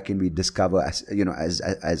go back and we discover,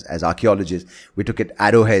 as archaeologists, we took at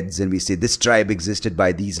arrowheads and we say this tribe existed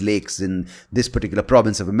by these lakes in this particular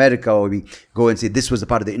province of America, or we go and say this was a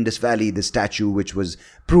part of the Indus Valley, the statue which was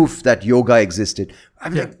proof that yoga existed.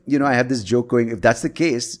 I'm like, I have this joke going, if that's the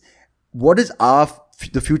case, what is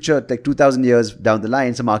the future, like 2,000 years down the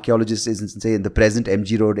line? Some archaeologists say in the present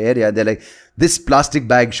MG Road area, they're like, this plastic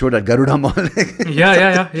bag showed at Garuda Mall.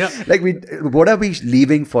 Yeah. Like, what are we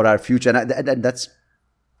leaving for our future? And that's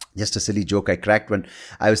just a silly joke I cracked when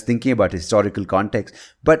I was thinking about historical context.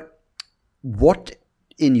 But what,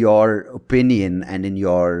 in your opinion, and in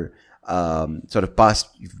your sort of past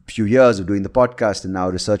few years of doing the podcast and now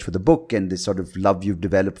research for the book and this sort of love you've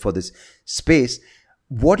developed for this space,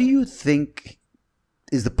 what do you think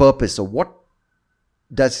is the purpose, or what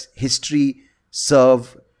does history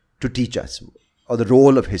serve to teach us, or the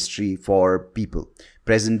role of history for people,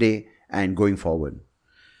 present day and going forward?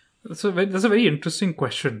 That's a very interesting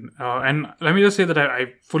question. And let me just say that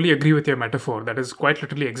I fully agree with your metaphor. That is quite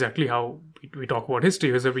literally exactly how we talk about history,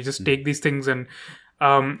 is that we just take these things and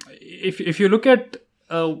if you look at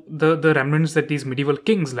the remnants that these medieval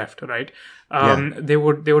kings left, right? They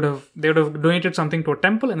would have donated something to a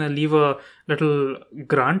temple and then leave a little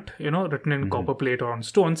grant, written in copper plate or on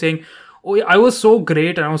stone, saying, oh, I was so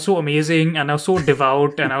great and I was so amazing and I was so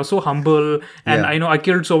devout and I was so humble and I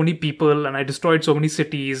killed so many people and I destroyed so many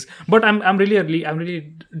cities, but I'm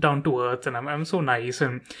really down to earth and I'm so nice.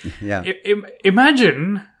 And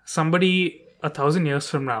imagine somebody 1,000 years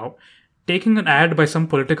from now taking an ad by some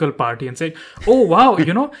political party and saying, oh wow,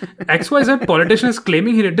 XYZ politician is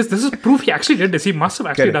claiming he did this. This is proof he actually did this. He must have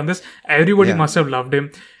actually done this. Everybody must have loved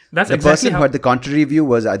him. That's the person who had the contrary view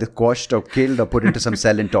was either quashed or killed or put into some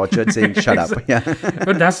cell and tortured, saying, shut up. Yeah.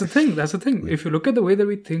 But that's the thing. If you look at the way that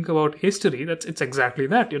we think about history, it's exactly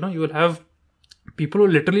that. You will have people who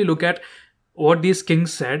literally look at what these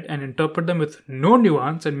kings said and interpret them with no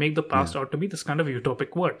nuance and make the past out to be this kind of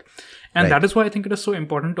utopic world. And that is why I think it is so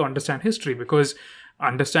important to understand history, because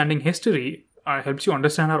understanding history helps you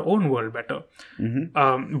understand our own world better.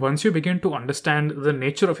 Once you begin to understand the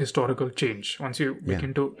nature of historical change, once you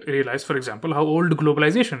begin to realize, for example, how old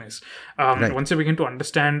globalization is, once you begin to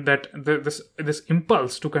understand that this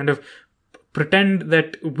impulse to kind of pretend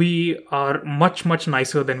that we are much, much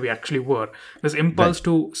nicer than we actually were, this impulse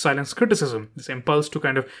to silence criticism, this impulse to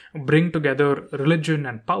kind of bring together religion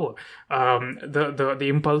and power, the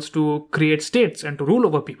impulse to create states and to rule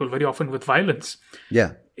over people, very often with violence,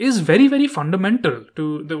 is very, very fundamental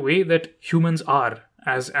to the way that humans are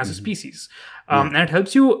as a species. And it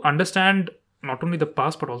helps you understand not only the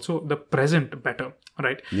past but also the present better,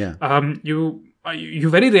 right? You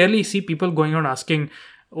very rarely see people going on asking,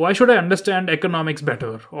 why should I understand economics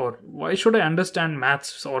better? Or why should I understand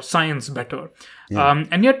maths or science better?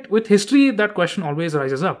 And yet with history, that question always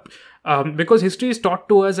rises up. Because history is taught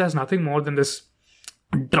to us as nothing more than this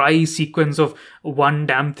dry sequence of one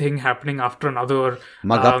damn thing happening after another.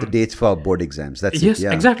 Mug up the dates for board exams. That's Yes, it.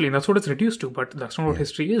 Yeah. exactly. And that's what it's reduced to. But that's not what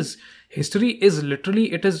history is. History is literally,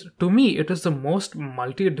 to me, it is the most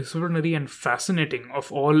multidisciplinary and fascinating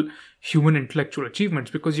of all human intellectual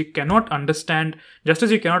achievements, because you cannot understand, just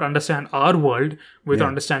as you cannot understand our world without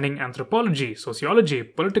understanding anthropology, sociology,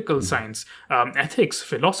 political science, ethics,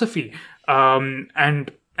 philosophy,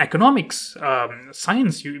 and economics,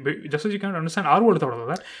 science, just as you cannot understand our world without all of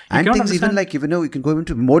that. And things even like, you can go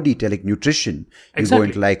into more detail, like nutrition. You go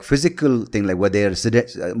into like physical thing, like were they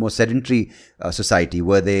a more sedentary society?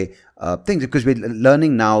 Were they things? Because we're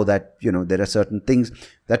learning now that, there are certain things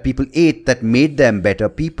that people ate that made them better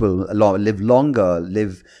people, live longer,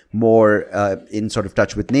 live more in sort of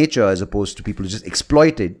touch with nature, as opposed to people who just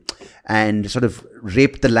exploited and sort of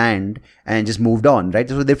raped the land and just moved on, right?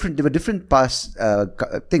 So there were different past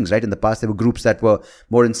things, right? In the past, there were groups that were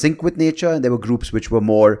more in sync with nature, and there were groups which were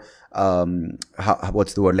more,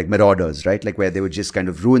 what's the word, like marauders, right? Like where they would just kind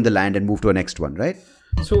of ruin the land and move to a next one, right?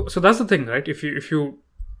 So that's the thing, right? If you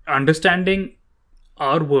understanding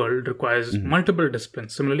our world requires multiple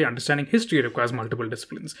disciplines. Similarly, understanding history requires multiple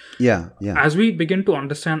disciplines. Yeah. As we begin to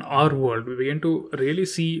understand our world, we begin to really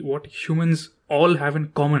see what humans all have in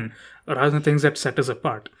common rather than things that set us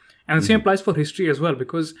apart. And the same applies for history as well,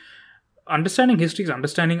 because understanding history is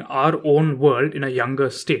understanding our own world in a younger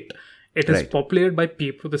state. It is populated by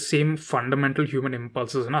people with the same fundamental human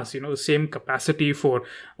impulses in us, the same capacity for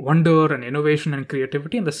wonder and innovation and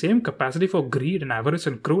creativity, and the same capacity for greed and avarice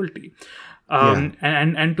and cruelty.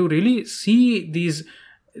 And to really see these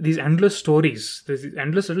endless stories, these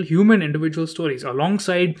endless little human individual stories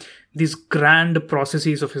alongside these grand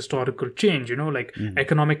processes of historical change, like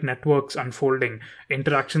economic networks unfolding,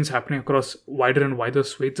 interactions happening across wider and wider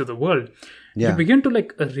swathes of the world. You begin to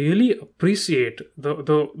really appreciate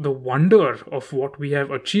the wonder of what we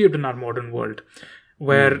have achieved in our modern world.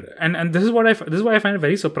 Where and this is why I find it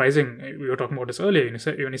very surprising. We were talking about this earlier.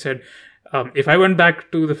 When you said, if I went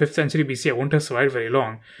back to the 5th century BC, I wouldn't have survived very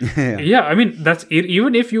long. I mean, that's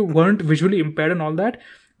even if you weren't visually impaired and all that,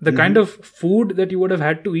 the kind of food that you would have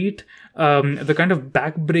had to eat, the kind of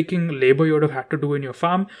back-breaking labor you would have had to do in your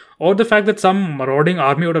farm, or the fact that some marauding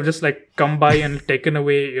army would have just come by and taken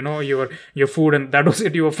away, your food, and that was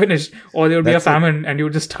it, you were finished, or there would be a famine and you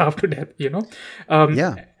would just starve to death,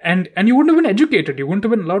 And you wouldn't have been educated. You wouldn't have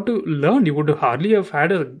been allowed to learn. You would hardly have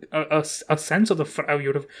had a sense of you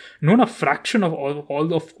would have known a fraction of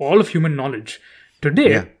all of human knowledge.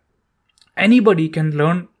 Today, anybody can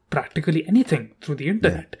learn practically anything through the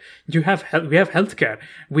internet. We have healthcare.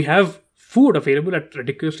 We have food available at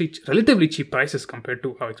relatively cheap prices compared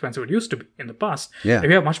to how expensive it used to be in the past. We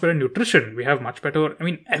have much better nutrition. We have much better.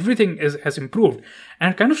 Everything has improved,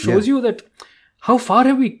 and it kind of shows you that how far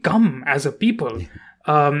have we come as a people.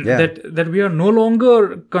 That we are no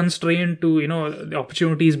longer constrained to the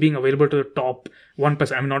opportunities being available to the top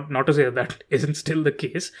 1%. I mean, not to say that isn't still the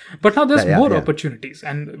case, but now there's more opportunities,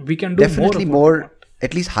 and we can do definitely more,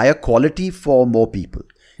 at least higher quality for more people.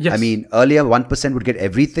 Yes. I mean, earlier 1% would get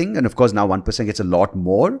everything, and of course now 1% gets a lot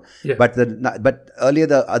more. But earlier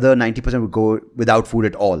the other 90% would go without food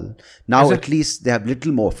at all. Now at least they have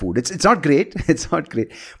little more food. It's not great. It's not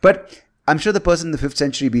great, but I'm sure the person in the 5th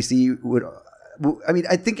century BC would.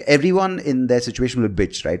 I think everyone in their situation would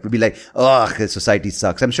bitch, right? Would be like, "Oh, society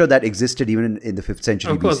sucks." I'm sure that existed even in the 5th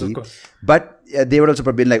century BC. Of course. But they would also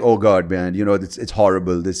probably be like, "Oh God, man, it's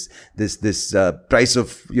horrible. This price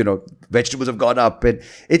of vegetables have gone up." And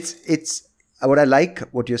it's what I like.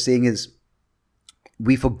 What you're saying is,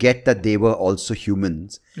 we forget that they were also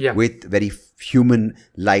humans with very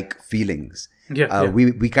human-like feelings.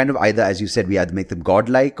 We kind of either, as you said, we either make them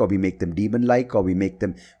godlike, or we make them demon-like, or we make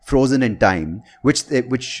them frozen in time, which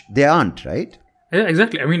they aren't, right? Yeah,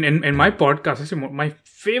 exactly. I mean, in my podcast, actually, my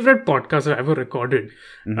favorite podcast I've ever recorded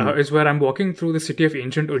is where I'm walking through the city of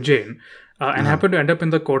ancient Ujjain and happen to end up in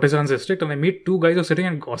the courtesans district, and I meet two guys who are sitting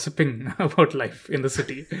and gossiping about life in the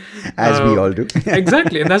city. As we all do.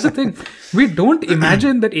 Exactly. And that's the thing. We don't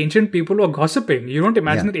imagine that ancient people were gossiping. You don't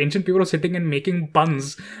imagine that ancient people are sitting and making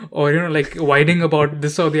puns or, whining about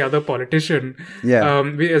this or the other politician.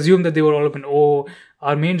 We assume that they were all up in,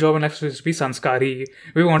 our main job in life is to be sanskari.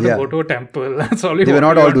 We want to go to a temple. That's all they were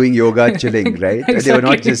not all doing yoga, chilling, right? Exactly. They were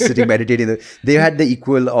not just sitting meditating. They had the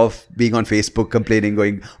equal of being on Facebook, complaining,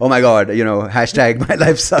 going, "Oh my God, hashtag my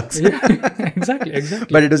life sucks." Exactly.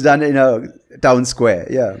 But it was done in a town square.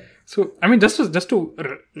 Yeah. So, I mean, just to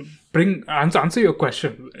answer your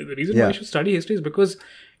question, the reason why you should study history is because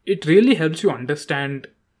it really helps you understand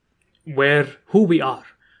who we are.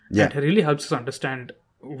 It really helps us understand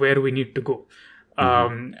where we need to go.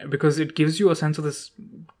 because it gives you a sense of this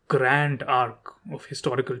grand arc of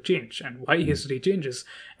historical change and why history changes,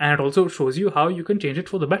 and it also shows you how you can change it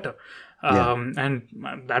for the better. And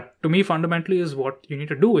that, to me, fundamentally is what you need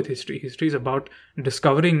to do with history. History is about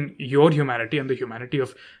discovering your humanity and the humanity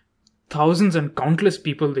of thousands and countless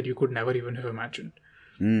people that you could never even have imagined.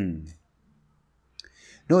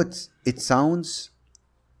 No, it sounds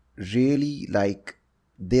really like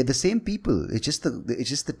they're the same people. It's just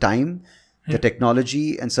the time, the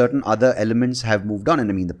technology, and certain other elements have moved on.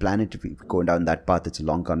 And I mean, the planet, if we go down that path, it's a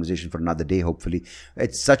long conversation for another day, hopefully.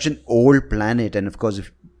 It's such an old planet. And of course,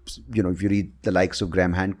 if you read the likes of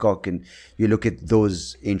Graham Hancock and you look at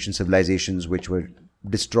those ancient civilizations which were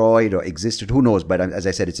destroyed or existed, who knows? But as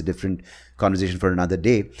I said, it's a different conversation for another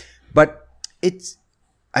day. But it's,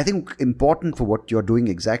 I think, important for what you're doing,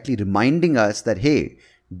 exactly reminding us that, hey,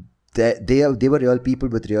 they were real people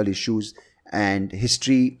with real issues, and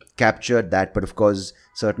history captured that. But of course,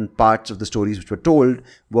 certain parts of the stories which were told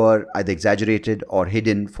were either exaggerated or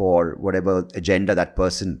hidden for whatever agenda that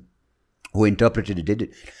person who interpreted it did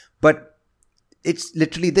it. But it's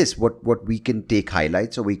literally this, what we can take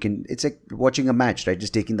highlights, or it's like watching a match, right?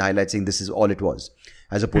 Just taking the highlights, saying this is all it was,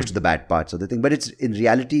 as opposed to the bad parts of the thing. But it's, in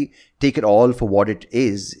reality, take it all for what it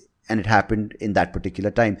is, and it happened in that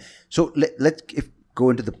particular time. So let's go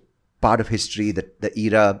into the part of history, the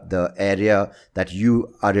era, the area that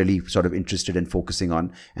you are really sort of interested in focusing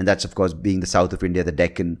on. And that's, of course, being the south of India, the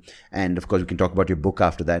Deccan. And of course, we can talk about your book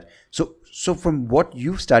after that. So from what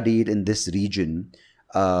you've studied in this region,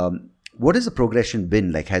 what has the progression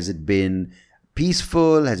been? Like, has it been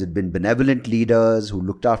peaceful? Has it been benevolent leaders who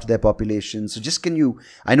looked after their population? So just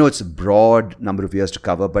I know it's a broad number of years to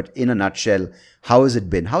cover, but in a nutshell, how has it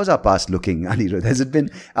been? How is our past looking, Anirudh?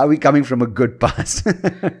 Are we coming from a good past?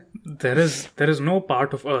 There is no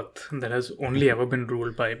part of Earth that has only ever been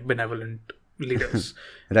ruled by benevolent leaders.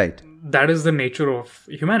 Right. That is the nature of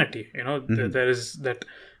humanity. There is that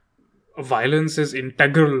violence is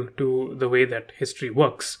integral to the way that history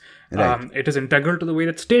works. Right. It is integral to the way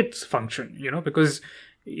that states function, because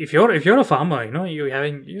if you're a farmer, you're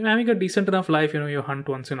having a decent enough life, you hunt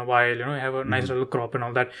once in a while, you have a nice little crop and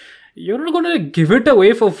all that. You're not going to give it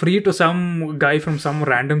away for free to some guy from some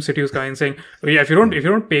random city who's coming saying, oh, yeah, if you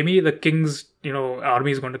don't pay me, the king's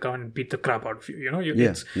army is going to come and beat the crap out of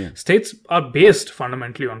you. States are based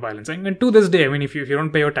fundamentally on violence, and to this day, I mean, if you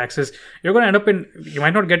don't pay your taxes, you're going to end up you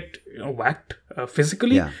might not get whacked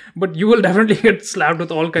physically, but you will definitely get slapped with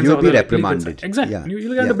all kinds of other. You'll be reprimanded. Exactly.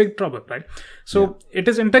 You'll get into big trouble, right? So it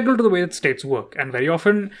is integral to the way that states work, and very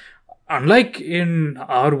often, unlike in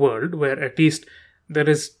our world, where at least there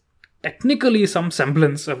is technically some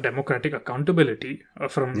semblance of democratic accountability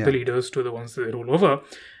from the leaders to the ones that they rule over,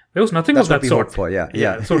 there was nothing of that sort. Hope for,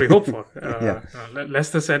 that's what we hope for. Less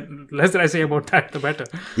that I say about that, the better.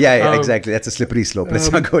 Exactly. That's a slippery slope.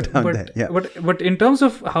 Let's not go down there. Yeah. But in terms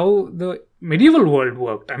of how the medieval world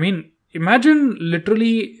worked, I mean, imagine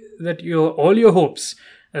literally that all your hopes,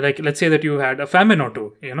 like let's say that you had a famine or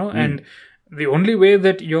two, and the only way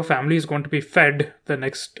that your family is going to be fed the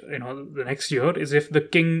next year is if the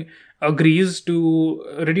king agrees to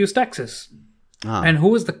reduce taxes. And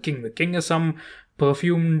who is the king? The king is some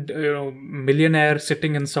perfumed millionaire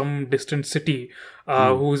sitting in some distant city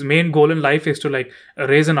whose main goal in life is to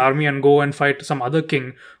raise an army and go and fight some other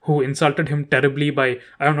king who insulted him terribly by,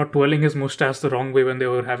 I don't know, twirling his mustache the wrong way when they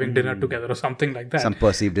were having dinner together or something like that. Some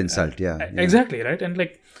perceived insult, Exactly, right? And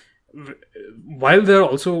while there are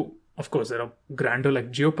also, of course, there are grander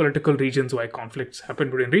geopolitical regions why conflicts happen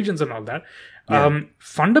between regions and all that.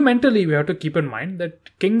 Fundamentally, we have to keep in mind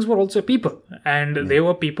that kings were also people, and they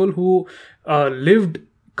were people who lived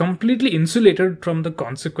completely insulated from the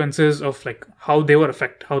consequences of how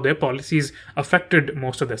their policies affected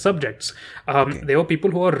most of their subjects. They were people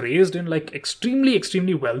who were raised in extremely,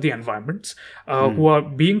 extremely wealthy environments, who are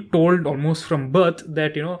being told almost from birth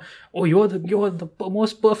that oh, you're the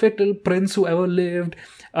most perfect little prince who ever lived.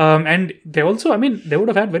 And they also, I mean, they would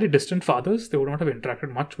have had very distant fathers. They would not have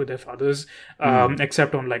interacted much with their fathers,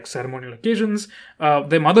 except on ceremonial occasions.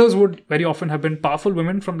 Their mothers would very often have been powerful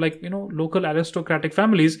women from local aristocratic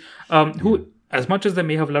families, who, as much as they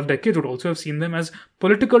may have loved their kids, would also have seen them as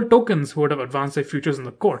political tokens who would have advanced their futures in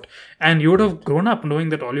the court. And you would have grown up knowing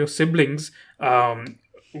that all your siblings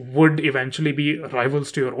would eventually be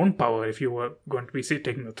rivals to your own power if you were going to be, say,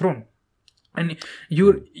 taking the throne. And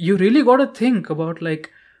you really got to think about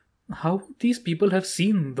how these people have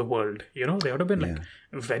seen the world. They would have been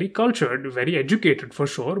very cultured, very educated for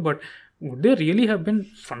sure, but would they really have been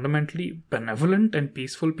fundamentally benevolent and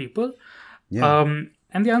peaceful people?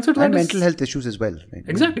 And the answer to and that mental is health issues as well. Right?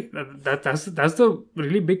 exactly. That's the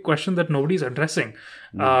really big question that nobody's addressing.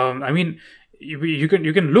 I mean, you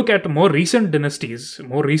can look at more recent dynasties,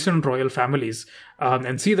 more recent royal families,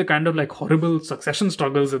 and see the kind of like horrible succession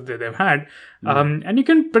struggles that they've had, and you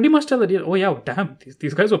can pretty much tell that, oh yeah, damn,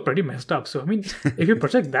 these guys were pretty messed up. So I mean, if you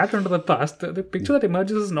project that onto the past, the picture that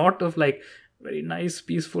emerges is not of like very nice,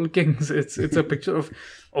 peaceful kings. It's a picture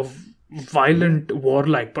of violent,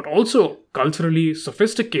 warlike, but also culturally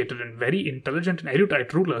sophisticated and very intelligent and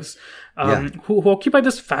erudite rulers, who occupy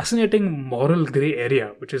this fascinating moral gray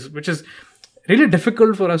area, which is really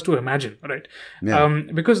difficult for us to imagine, right?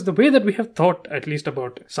 Because the way that we have thought, at least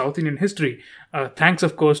about South Indian history, thanks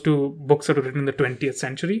of course to books that were written in the 20th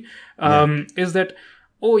century, is that,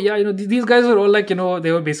 oh yeah, these guys are all like,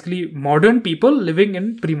 they were basically modern people living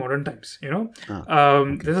in pre-modern times,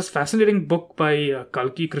 There's this fascinating book by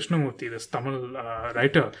Kalki Krishnamurthy, this Tamil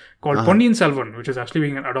writer, called Ponniyin Selvan, which is actually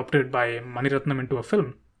being adopted by Maniratnam into a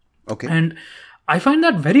film. Okay. And I find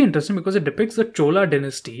that very interesting because it depicts the Chola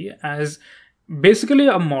dynasty as basically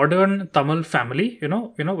a modern Tamil family,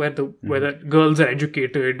 where the girls are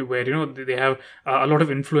educated, where they have a lot of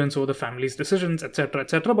influence over the family's decisions, etc.,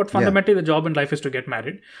 etc. But fundamentally, the job in life is to get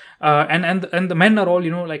married, and the men are all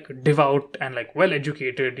like devout and like well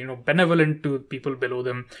educated, benevolent to people below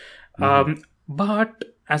them. But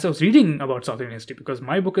as I was reading about South Indian history, because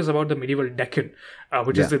my book is about the medieval Deccan,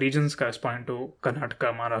 which is the regions corresponding to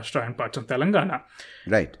Karnataka, Maharashtra, and parts of Telangana,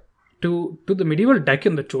 right. To the medieval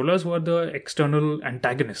Deccan, the Cholas were the external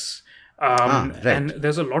antagonists. Right. And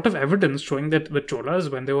there's a lot of evidence showing that the Cholas,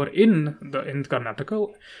 when they were in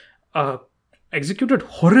Karnataka, executed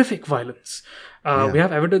horrific violence. We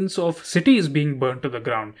have evidence of cities being burnt to the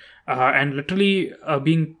ground, and literally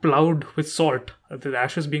being plowed with salt, the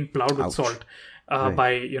ashes being plowed with salt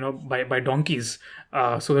by donkeys,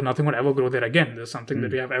 so that nothing would ever grow there again. There's something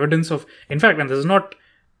that we have evidence of. In fact, and this is not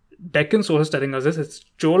Deccan sources telling us this, it's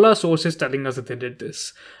Chola sources telling us that they did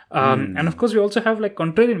this. And of course, we also have like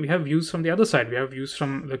contrarian, we have views from the other side. We have views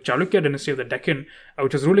from the Chalukya dynasty of the Deccan,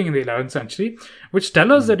 which was ruling in the 11th century, which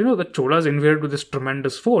tell us that, the Cholas invaded with this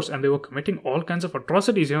tremendous force and they were committing all kinds of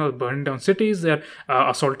atrocities, burning down cities, they're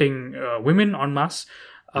assaulting women en masse,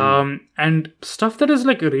 and stuff that is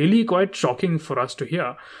like really quite shocking for us to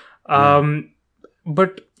hear.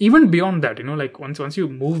 But even beyond that, like once you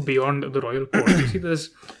move beyond the royal court, you see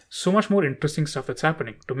there's so much more interesting stuff that's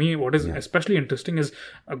happening. To me, what is especially interesting is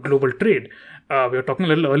global trade. We were talking a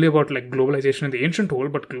little earlier about like globalization in the ancient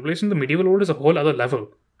world, but globalization in the medieval world is a whole other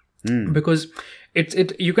level. Because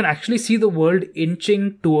you can actually see the world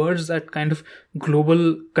inching towards that kind of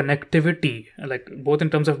global connectivity, like both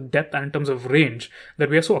in terms of depth and in terms of range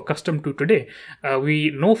that we are so accustomed to today.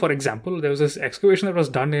 We know, for example, there was this excavation that was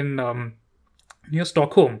done in near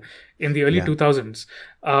Stockholm in the early 2000s,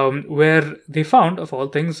 where they found, of all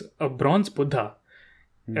things, a bronze Buddha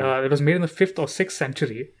that was made in the 5th or 6th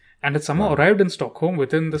century, and it somehow arrived in Stockholm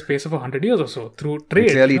within the space of 100 years or so through trade.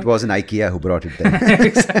 And clearly, it wasn't IKEA who brought it there.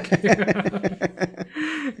 Exactly.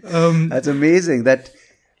 That's amazing.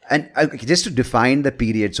 Just to define the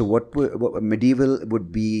period, so what medieval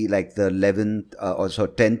would be like the 11th or so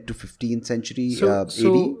 10th to 15th century AD?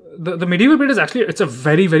 So the medieval period is actually, it's a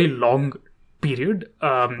very, very long period.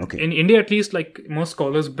 In India, at least, like most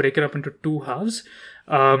scholars break it up into two halves.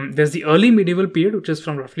 There's the early medieval period, which is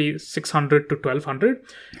from roughly 600 to 1200,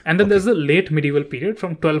 and then there's the late medieval period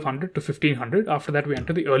from 1200 to 1500. After that, we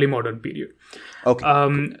enter the early modern period.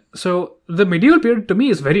 So the medieval period to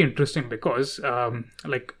me is very interesting because,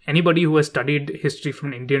 like anybody who has studied history from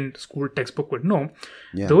an Indian school textbook would know,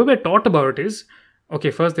 the way we're taught about it is,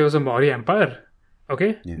 okay, first there was a Maurya Empire,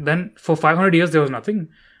 then for 500 years there was nothing.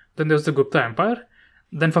 Then there was the Gupta Empire.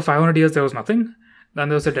 Then for 500 years there was nothing. Then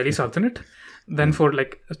there was the Delhi Sultanate. Then for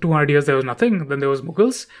like 200 years there was nothing. Then there was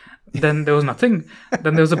Mughals. Then there was nothing.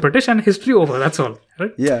 Then there was the British, and history over. That's all,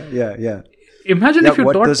 right? Yeah. Imagine if you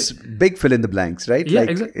taught those big fill in the blanks, right? Yeah,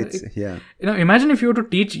 exactly. Imagine if you were to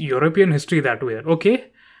teach European history that way.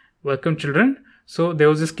 Okay, welcome children. So there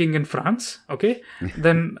was this king in France. Okay,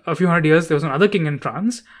 then a few hundred years there was another king in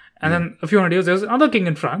France, and then a few hundred years there was another king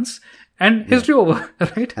in France. And history over,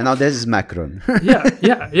 right? And now there's Macron. yeah.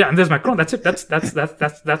 And there's Macron. That's it.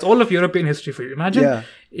 That's all of European history for you. Imagine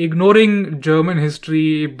ignoring German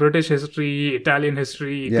history, British history, Italian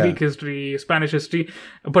history, Greek history, Spanish history.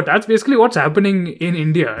 But that's basically what's happening in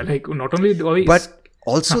India. Like not only do we, but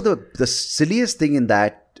also the silliest thing in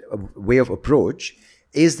that way of approach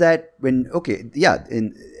is that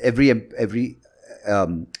in every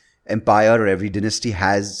empire or every dynasty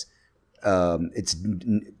has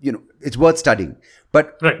it's worth studying.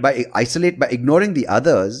 But Right. by ignoring the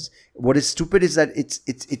others, what is stupid is that it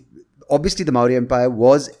obviously the Maurya Empire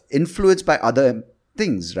was influenced by other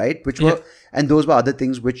things, right? Which were, and those were other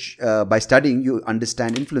things which by studying you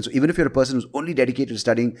understand influence. So even if you're a person who's only dedicated to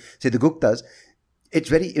studying, say, the Guptas,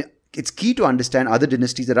 it's key to understand other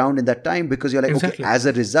dynasties around in that time, because you're like, Exactly. okay, as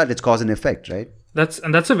a result, it's cause and effect, right? That's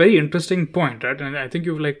a very interesting point, right? And I think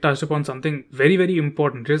you've like touched upon something very, very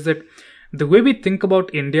important, is that the way we think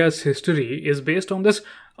about India's history is based on this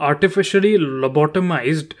artificially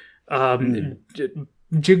lobotomized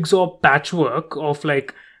jigsaw patchwork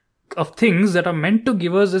of things that are meant to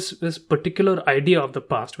give us this particular idea of the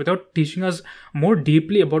past without teaching us more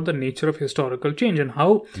deeply about the nature of historical change and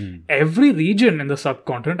how every region in the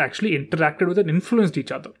subcontinent actually interacted with and influenced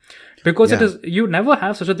each other. Because you never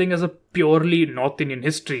have such a thing as a purely North Indian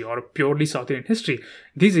history or a purely South Indian history.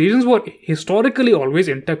 These regions were historically always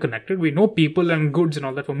interconnected. We know people and goods and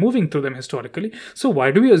all that were moving through them historically. So why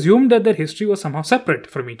do we assume that their history was somehow separate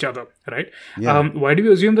from each other, right? Why do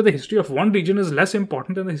we assume that the history of one region is less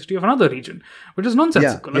important than the history of another region? Which is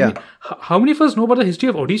nonsensical. I mean, how many of us know about the history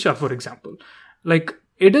of Odisha, for example? Like,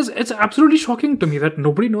 it's absolutely shocking to me that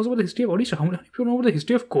nobody knows about the history of Odisha. How many people know about the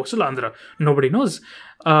history of coastal Andhra? Nobody knows.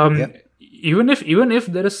 Even if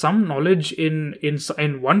there is some knowledge in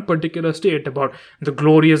one particular state about the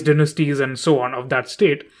glorious dynasties and so on of that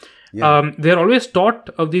state, they're always taught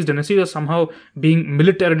of these dynasties as somehow being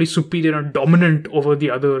militarily superior and dominant over the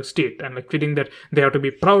other state, and like feeling that they have to be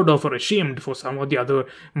proud of or ashamed for some or the other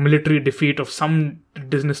military defeat of some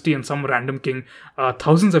dynasty and some random king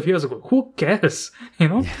thousands of years ago. Who cares?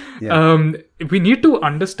 We need to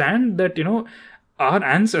understand that our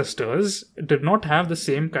ancestors did not have the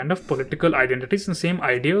same kind of political identities and same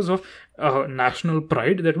ideas of national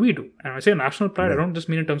pride that we do. And when I say national pride, I don't just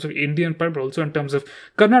mean in terms of Indian pride, but also in terms of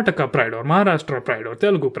Karnataka pride or Maharashtra pride or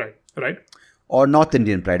Telugu pride, right? Or North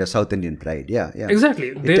Indian pride or South Indian pride. Yeah. Exactly.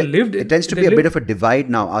 It tends to be a bit of a divide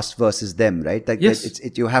now, us versus them, right? Like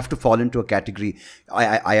you have to fall into a category.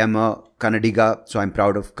 I am a Kannadiga, so I'm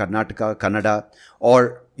proud of Karnataka, Kannada,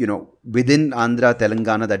 or within Andhra,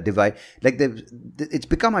 Telangana, that divide. Like it's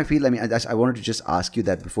become, I feel. I mean, I wanted to just ask you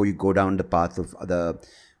that before you go down the path of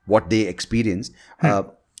what they experienced.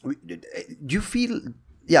 Do you feel?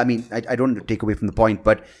 Yeah, I mean, I don't want to take away from the point,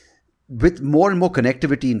 but with more and more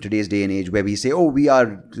connectivity in today's day and age, where we say, oh, we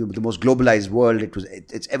are the most globalized world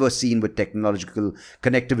it's ever seen with technological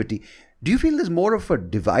connectivity, do you feel there's more of a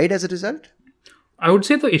divide as a result? I would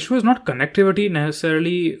say the issue is not connectivity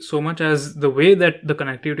necessarily so much as the way that the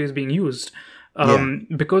connectivity is being used.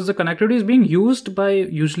 Because the connectivity is being used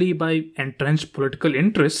usually by entrenched political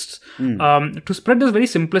interests to spread this very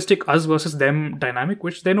simplistic us versus them dynamic,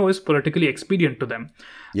 which they know is politically expedient to them.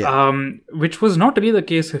 Which was not really the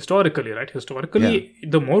case historically, right? Historically,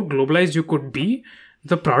 the more globalized you could be,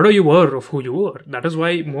 the prouder you were of who you were. That is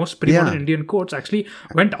why most pre-modern Indian courts actually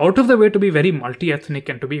went out of the way to be very multi-ethnic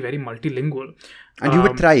and to be very multilingual. And you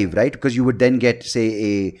would thrive, right? Because you would then get,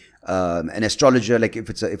 say, an astrologer, like if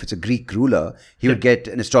it's a Greek ruler, he would get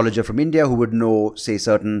an astrologer from India who would know, say,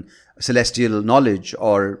 certain celestial knowledge,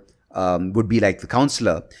 or would be like the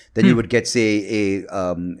counselor. Then you would get, say,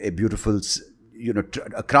 a beautiful,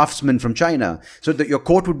 a craftsman from China. So your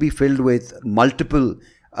court would be filled with multiple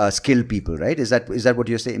skilled people, right? Is that what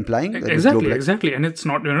you're implying? Exactly. And it's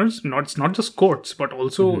not it's not just courts, but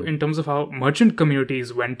also in terms of how merchant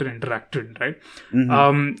communities went and interacted, right?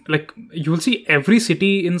 Like you will see every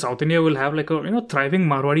city in South India will have like a thriving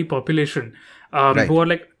Marwari population who are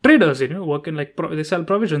like traders, work in like they sell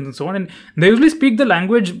provisions and so on, and they usually speak the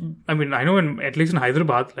language. I mean, I know at least in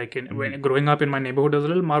Hyderabad, like when growing up in my neighborhood, there was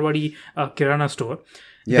a little Marwari Kirana store.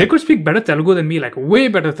 They could speak better Telugu than me, like way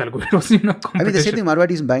better Telugu. It wasn't even a competition. I mean, the same thing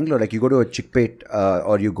Marwadis in Bangalore. Like you go to a Chickpet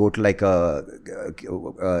or you go to like a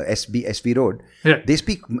SB Road. They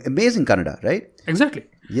speak amazing Kannada, right? Exactly.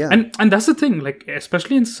 Yeah. And that's the thing. Like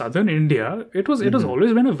especially in southern India, it has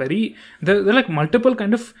always been a very there are like multiple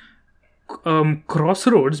kind of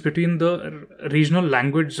crossroads between the regional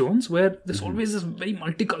language zones where there's always this very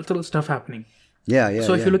multicultural stuff happening.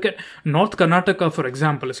 So if you look at North Karnataka, for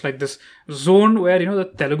example, it's like this zone where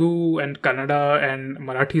the Telugu and Kannada and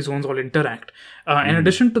Marathi zones all interact. In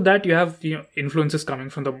addition to that, you have influences coming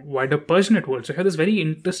from the wider Persianate world. So you have this very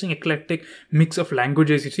interesting eclectic mix of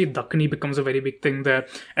languages. You see, Dakhini becomes a very big thing there,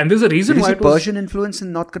 and there's a reason why it was Persian influence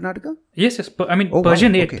in North Karnataka. Yes. I mean,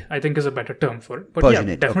 Persianate, I think, is a better term for it. But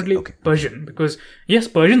Persianate, definitely Persian, because yes,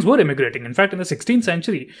 Persians were immigrating. In fact, in the 16th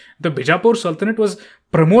century, the Bijapur Sultanate was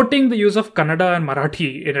promoting the use of Kannada and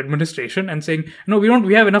Marathi in administration and saying, no,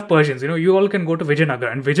 we have enough Persians, you all can go to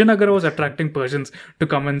Vijayanagara. And Vijayanagara was attracting Persians to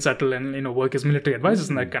come and settle and, work as military advisors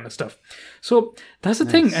and that kind of stuff. So that's the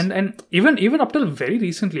thing. And even up till very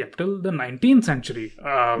recently, up till the 19th century,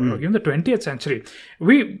 even the 20th century,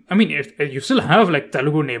 you still have like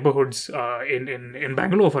Telugu neighborhoods in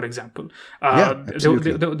Bangalore, for example.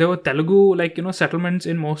 There were Telugu, settlements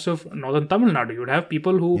in most of northern Tamil Nadu. You would have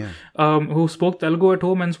people who spoke Telugu at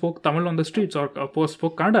home and spoke Tamil on the streets, or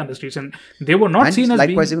spoke Kannada on the streets, and they were not seen as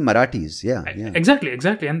likewise even Marathis.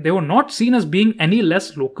 Exactly, and they were not seen as being any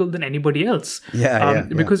less local than anybody else.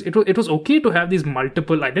 Because it was okay to have these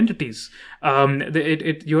multiple identities.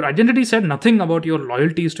 Your identity said nothing about your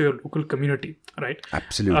loyalties to your local community, right?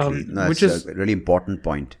 Absolutely, which is a really important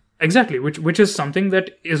point. Exactly, which is something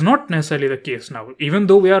that is not necessarily the case now, even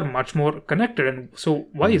though we are much more connected. And so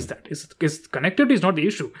why is that? Is connectivity is not the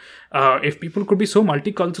issue. If people could be so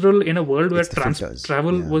multicultural in a world where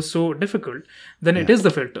travel was so difficult, then it is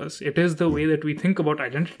the filters. It is the way that we think about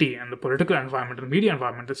identity and the political environment and media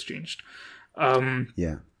environment that's changed.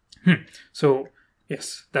 So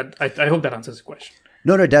yes, that I hope that answers the question.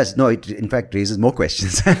 No, it does. No, it in fact raises more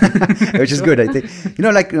questions, which is good. I think,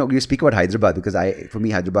 you speak about Hyderabad, because for me,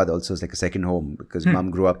 Hyderabad also is like a second home, because mom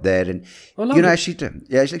grew up there. And,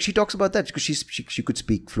 she talks about that because she could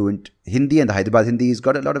speak fluent Hindi, and the Hyderabad Hindi has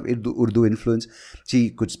got a lot of Urdu influence. She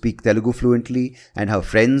could speak Telugu fluently, and her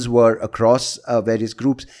friends were across various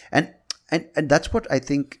groups. And that's what I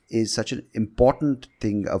think is such an important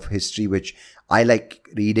thing of history, which I like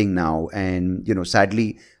reading now. And,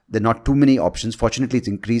 sadly, there are not too many options. Fortunately, it's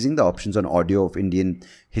increasing, the options on audio of Indian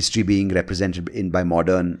history being represented by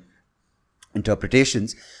modern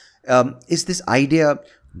interpretations. Is this idea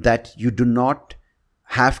that you do not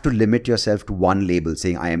have to limit yourself to one label,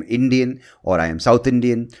 saying I am Indian, or I am South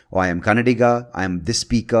Indian, or I am Kannadiga, I am this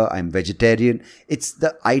speaker, I am vegetarian. It's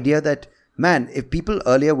the idea that, man, if people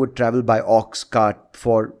earlier would travel by ox cart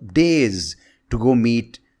for days to go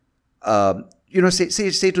meet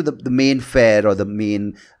say to the main fair, or the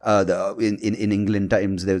main in England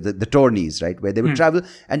times, the tourneys, right, where they would travel,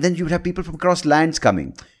 and then you would have people from across lands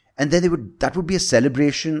coming, and then that would be a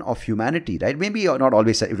celebration of humanity, right? Maybe not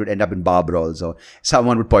always it would end up in bar brawls, or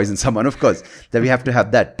someone would poison someone, of course, that we have to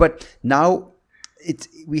have that. But now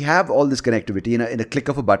we have all this connectivity in a click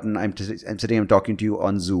of a button. I'm talking to you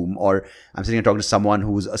on Zoom, or I'm sitting and talking to someone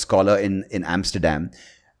who's a scholar in Amsterdam,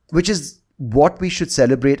 which is what we should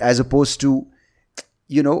celebrate, as opposed to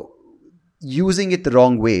using it the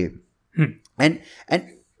wrong way. And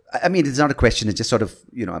I mean, it's not a question. It's just sort of,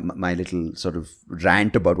 my little sort of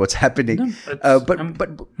rant about what's happening.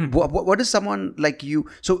 What is someone like you?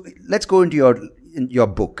 So let's go into your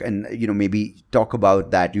book and, maybe talk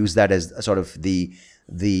about that, use that as a sort of the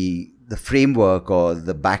framework or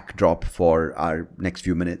the backdrop for our next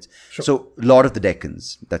few minutes. Sure. So, Lord of the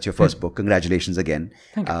Deccans, that's your first book. Congratulations again.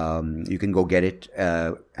 Thank you. You can go get it,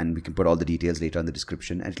 and we can put all the details later in the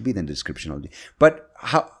description, and it'll be in the description already. But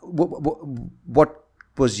what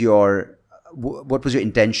was your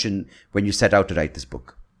intention when you set out to write this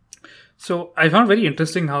book? So I found very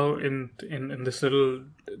interesting how in this little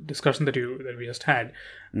discussion that we just had,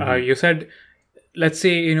 you said, let's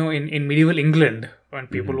say, in medieval England, when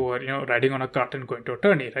people were, riding on a cart and going to a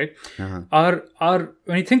tourney, right?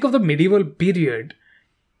 When you think of the medieval period,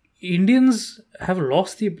 Indians have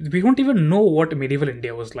lost we don't even know what medieval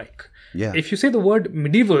India was like. Yeah. If you say the word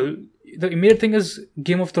medieval, the immediate thing is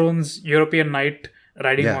Game of Thrones, European knight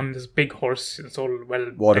riding on this big horse. It's all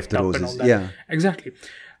well War of the up Roses. and all that. Yeah. Exactly.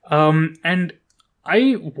 And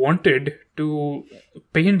I wanted to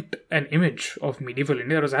paint an image of medieval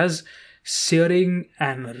India that was as searing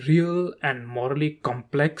and real and morally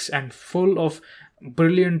complex and full of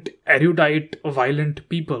brilliant, erudite, violent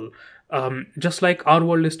people, just like our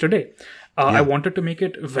world is today. I wanted to make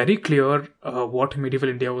it very clear what medieval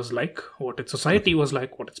India was like, what its society was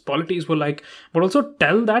like, what its polities were like, but also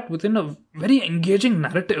tell that within a very engaging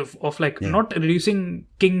narrative of not reducing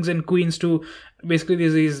kings and queens to basically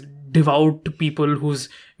these devout people whose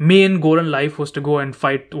main goal in life was to go and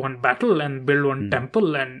fight one battle and build one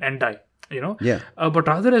temple and die. But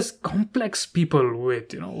rather as complex people with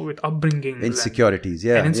upbringings, insecurities,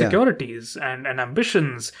 and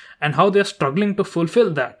ambitions, and how they're struggling to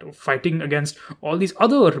fulfill that, fighting against all these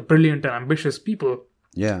other brilliant and ambitious people.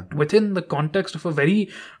 Within the context of a very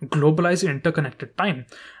globalized and interconnected time.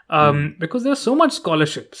 Because there's so much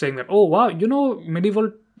scholarship saying that, oh wow,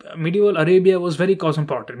 medieval Arabia was very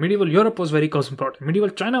cosmopolitan, medieval Europe was very cosmopolitan, medieval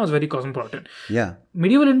China was very cosmopolitan. Yeah.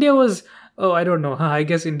 Medieval India was oh, I don't know. I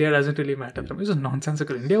guess India doesn't really matter. This is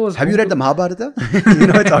nonsensical. India was. Have you read the Mahabharata?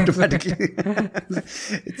 It's automatically.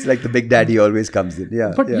 It's like the big daddy always comes in.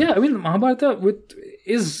 Yeah. But I mean, the Mahabharata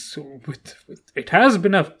it has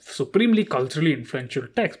been a supremely culturally influential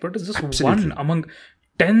text, but it's just one among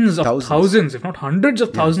tens of thousands, if not hundreds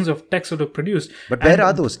of thousands of texts that were produced. But where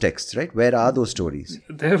are those texts, right? Where are those stories?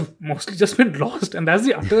 They've mostly just been lost. And that's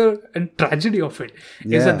the utter and tragedy of it.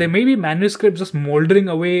 Is that there may be manuscripts just moldering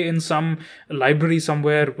away in some library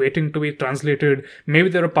somewhere, waiting to be translated. Maybe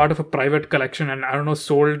they're a part of a private collection and, I don't know,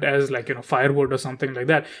 sold as firewood or something like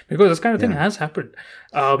that. Because this kind of thing has happened.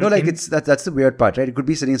 That's the weird part, right? It could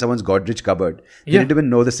be sitting in someone's Godrej cupboard. They didn't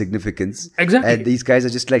even know the significance. Exactly. And these guys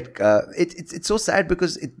are just like, it's so sad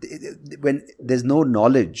because when there's no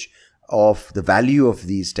knowledge of the value of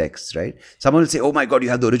these texts, right? Someone will say, oh my God, you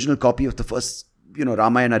have the original copy of the first,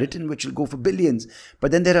 Ramayana written, which will go for billions.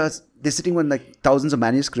 But then they're sitting on like thousands of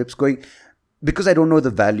manuscripts going, because I don't know the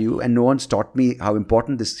value and no one's taught me how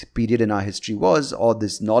important this period in our history was, or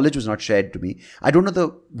this knowledge was not shared to me. I don't know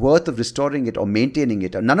the worth of restoring it or maintaining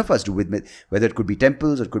it. None of us do, whether it could be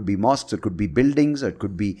temples, or it could be mosques, or it could be buildings, or it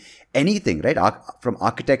could be anything, right? From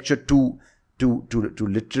architecture to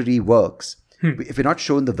literary works. If we're not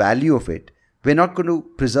shown the value of it, we're not going to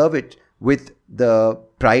preserve it with the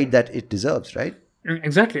pride that it deserves, right?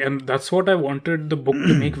 Exactly. And that's what I wanted the book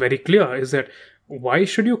to make very clear, is that why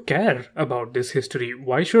should you care about this history?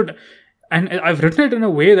 And I've written it in a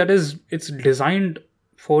way that it's designed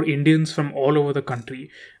for Indians from all over the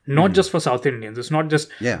country, not just for South Indians. It's not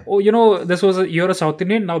just, you're a South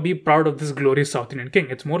Indian, now be proud of this glorious South Indian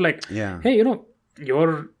king. It's more like, hey,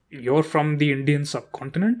 you're from the Indian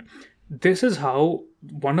subcontinent. This is how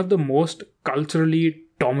one of the most culturally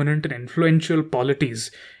dominant and influential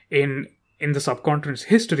polities in the subcontinent's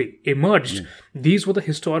history emerged. These were the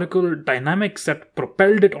historical dynamics that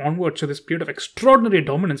propelled it onwards to this period of extraordinary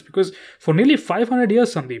dominance, because for nearly 500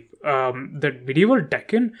 years, Sandeep, the medieval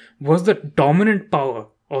Deccan was the dominant power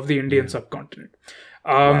of the Indian subcontinent.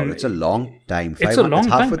 Wow, it's a long time. It's a long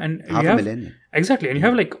time. And half a millennium. Exactly. And you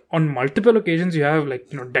have on multiple occasions, you have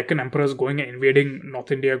Deccan emperors going and invading North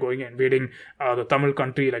India, going and invading the Tamil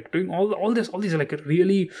country, doing all these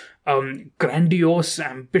really grandiose,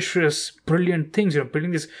 ambitious, brilliant things,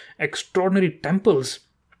 building these extraordinary temples.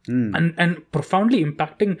 And profoundly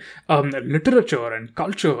impacting literature and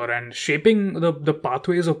culture and shaping the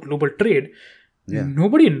pathways of global trade.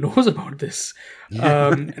 Nobody knows about this.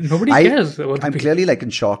 Nobody cares about I'm clearly in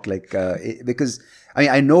shock, because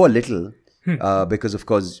I know a little, because of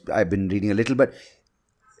course I've been reading a little, but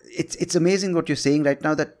it's amazing what you're saying right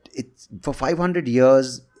now, that it's for 500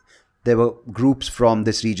 years there were groups from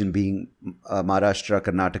this region, being Maharashtra,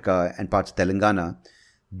 Karnataka, and parts of Telangana,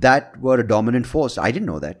 that were a dominant force. I didn't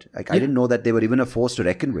know that. I didn't know that they were even a force to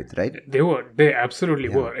reckon with, right? They were. They absolutely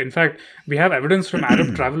were. In fact, we have evidence from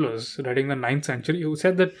Arab travelers writing the 9th century who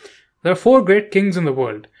said that there are 4 great kings in the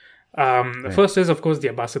world. The first is, of course, the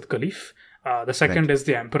Abbasid Caliph. The second is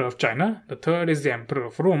the Emperor of China. The third is the Emperor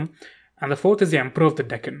of Rome. And the fourth is the Emperor of the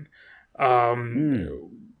Deccan.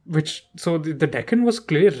 So the Deccan was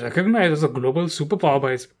clearly recognized as a global superpower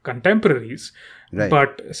by its contemporaries. Right.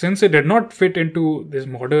 But since it did not fit into these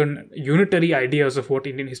modern unitary ideas of what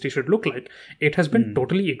Indian history should look like, it has been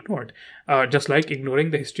totally ignored. Just like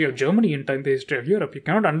ignoring the history of Germany and the history of Europe. You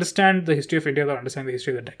cannot understand the history of India without understanding the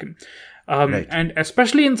history of the Deccan. And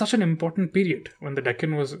especially in such an important period, when the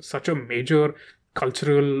Deccan was such a major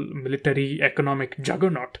cultural, military, economic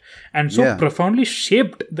juggernaut, and so profoundly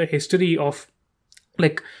shaped the history of,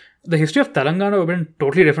 the history of Telangana would have been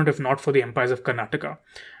totally different if not for the empires of Karnataka.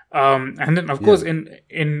 And then, of course, in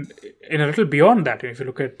a little beyond that, if you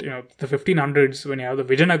look at the 1500s, when you have the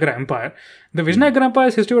Vijayanagara Empire, the Vijayanagara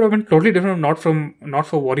Empire's history would have been totally different, not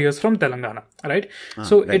for warriors from Telangana, right?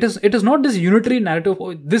 It is not this unitary narrative.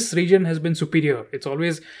 Oh, this region has been superior. It's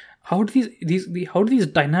always how do these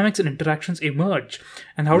dynamics and interactions emerge,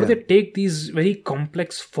 and how do they take these very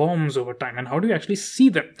complex forms over time, and how do you actually see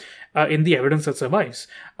them in the evidence that survives?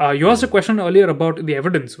 You asked a question earlier about the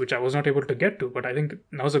evidence, which I was not able to get to, but I think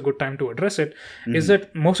now's a good time to address it. Is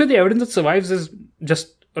that most of the evidence that survives is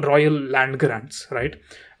just royal land grants, right?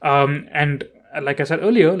 And like I said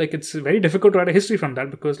earlier, it's very difficult to write a history from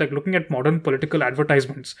that, because looking at modern political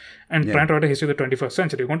advertisements and trying to write a history of the 21st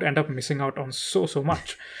century, you're going to end up missing out on so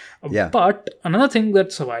much. But another thing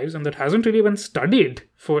that survives and that hasn't really been studied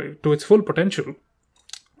to its full potential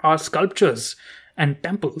are sculptures and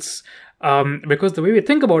temples. Because the way we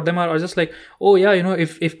think about them are just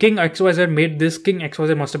if King XYZ made this, King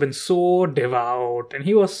XYZ must have been so devout and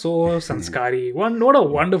he was so sanskari. What a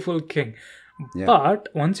wonderful king. But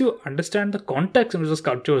once you understand the context in which the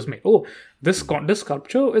sculpture was made, this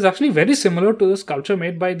sculpture is actually very similar to the sculpture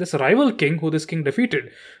made by this rival king who this king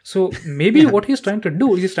defeated. So maybe what he's trying to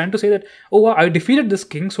do is he's trying to say that, I defeated this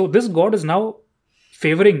king, so this god is now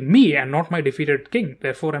favoring me and not my defeated king.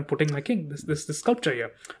 Therefore, I'm putting my king, this sculpture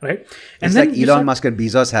here, right? And it's like Elon Musk and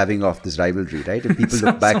Bezos having off this rivalry, right? If people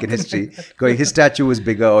look back in history, going, his statue was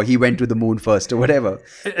bigger, or he went to the moon first, or whatever.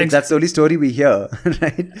 That's the only story we hear,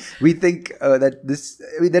 right? We think that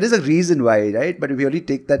there is a reason why, right? But if we only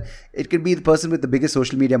take that, it could be the person with the biggest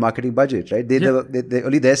social media marketing budget, right?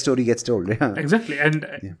 Only their story gets told. Yeah. Exactly.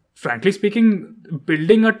 And frankly speaking,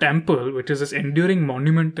 building a temple, which is this enduring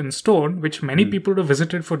monument in stone, which many people have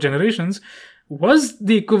visited for generations, was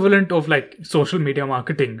the equivalent of like social media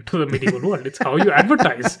marketing to the medieval world. It's how you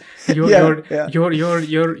advertise the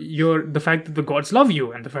fact that the gods love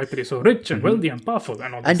you, and the fact that you're so rich and wealthy and powerful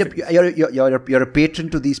and all that. And you're a patron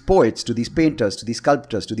to these poets, to these painters, to these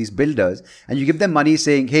sculptors, to these builders, and you give them money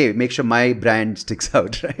saying, hey, make sure my brand sticks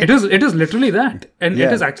out, right? It is literally that. And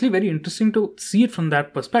it is actually very interesting to see it from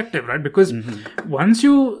that perspective, right? Because once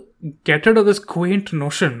you get rid of this quaint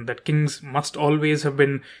notion that kings must always have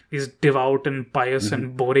been these devout and pious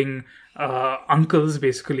and boring uncles,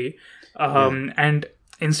 basically, and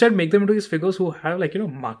instead make them into these figures who have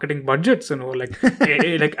marketing budgets and who are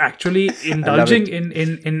like actually indulging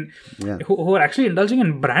in who are actually indulging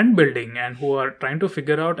in brand building and who are trying to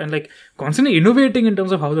figure out and like constantly innovating in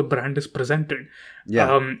terms of how the brand is presented.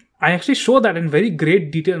 I actually show that in very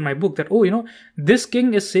great detail in my book that, this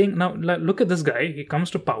king is saying, now look at this guy, he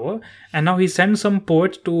comes to power and now he sends some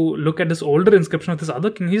poet to look at this older inscription of this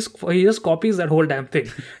other king. He just copies that whole damn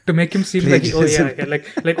thing to make him seem like,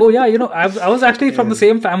 I was actually from the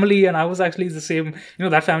same family and I was actually the same,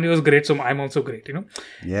 that family was great, so I'm also great,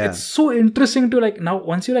 It's so interesting to now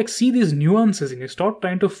once you see these nuances and you start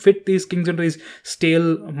trying to fit these kings into these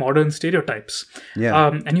stale modern stereotypes,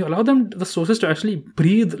 and you allow them, the sources, to actually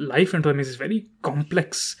breathe life into them, these very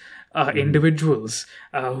complex individuals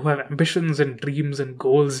who have ambitions and dreams and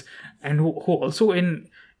goals, and who also in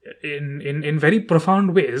very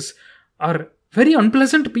profound ways are very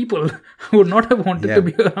unpleasant people who would not have wanted to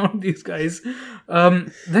be around these guys.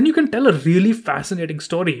 Then you can tell a really fascinating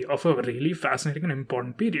story of a really fascinating and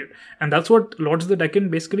important period, and that's what Lords of the Deccan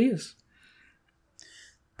basically is.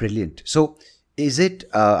 Brilliant. So is it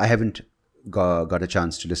I haven't got a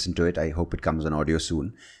chance to listen to it. I hope it comes on audio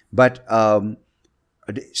soon. But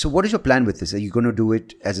so what is your plan with this? Are you going to do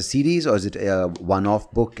it as a series, or is it a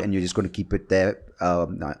one-off book and you're just going to keep it there?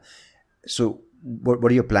 So what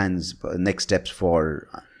are your plans, next steps for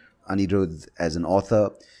Anirudh as an author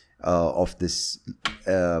of this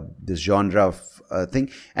genre of thing?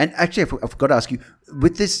 And actually, I forgot to ask you,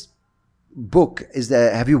 with this book,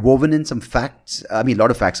 have you woven in some facts? I mean, a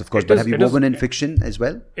lot of facts, of course, but have you woven in fiction as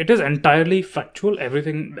well? It is entirely factual.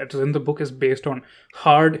 Everything that is in the book is based on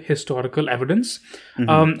hard historical evidence.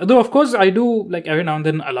 Though, of course, I do every now and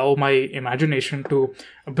then allow my imagination to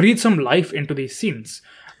breathe some life into these scenes.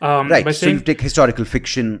 Right. So you take historical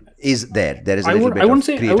fiction is there. There is a little bit of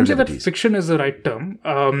creative I wouldn't say that fiction is the right term.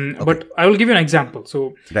 But I will give you an example.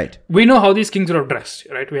 So we know how these kings would have dressed,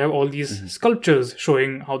 right? We have all these sculptures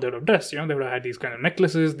showing how they would have dressed. They would have had these kind of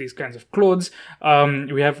necklaces, these kinds of clothes.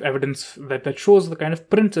 We have evidence that shows the kind of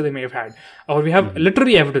prints that they may have had. Or we have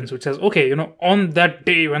literary evidence which says, okay, on that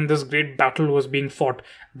day when this great battle was being fought,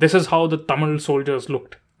 this is how the Tamil soldiers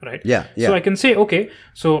looked. Right. Yeah. So I can say, okay,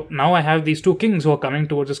 so now I have these two kings who are coming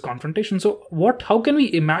towards this confrontation. So how can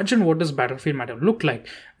we imagine what this battlefield might have looked like?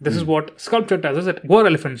 This is what sculpture tells us that war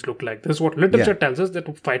elephants look like. This is what literature tells us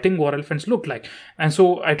that fighting war elephants look like. And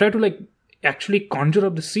so I try to actually conjure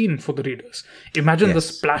up the scene for the readers. Imagine the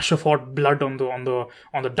splash of hot blood on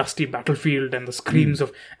the dusty battlefield, and the screams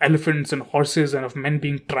of elephants and horses and of men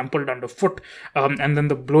being trampled underfoot, and then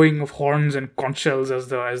the blowing of horns and conch shells as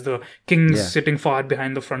the kings sitting far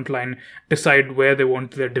behind the front line decide where they want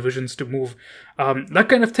their divisions to move. That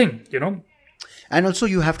kind of thing, And also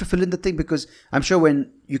you have to fill in the thing, because I'm sure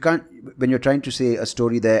when you're trying to say a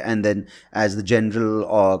story there, and then as the general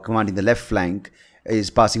or commanding the left flank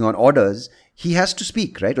is passing on orders, he has to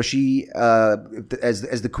speak, right? Or she,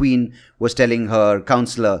 as the queen was telling her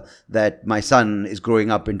counselor that my son is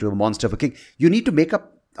growing up into a monster of a king, you need to make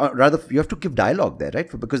up, or rather you have to give dialogue there,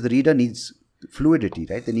 right? Because the reader needs fluidity,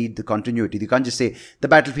 right? They need the continuity. You can't just say the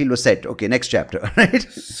battlefield was set, okay, next chapter, right?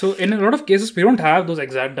 So in a lot of cases we don't have those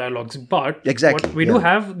exact dialogues, but what we do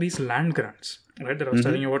have these land grants, right, that I was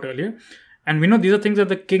telling you about earlier. And we know these are things that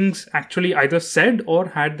the kings actually either said or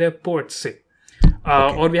had their poets say.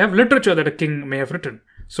 Or we have literature that a king may have written.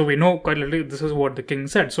 So we know quite literally this is what the king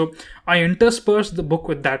said. So I interspersed the book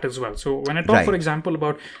with that as well. So when I talk, Right. for example,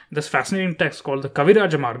 about this fascinating text called the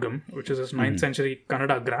Kaviraja Margam, which is this 9th century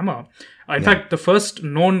Kannada grammar, in fact, the first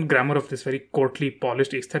known grammar of this very courtly,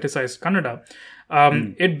 polished, aestheticized Kannada,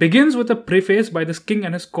 it begins with a preface by this king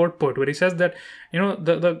and his court poet, where he says that,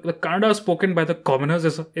 the Kannada spoken by the commoners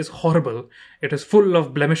is horrible. It is full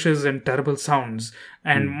of blemishes and terrible sounds,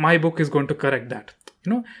 and my book is going to correct that.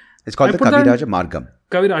 It's called I the put that in- Kaviraja Margam.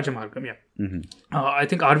 Kaviraja Margam, yeah. I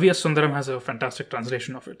think R.V.S. Sundaram has a fantastic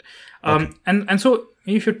translation of it. And so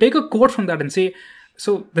if you take a quote from that and say,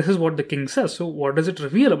 so this is what the king says. So what does it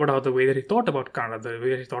reveal about how the way that he thought about Kannada, the way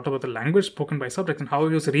that he thought about the language spoken by subjects, and how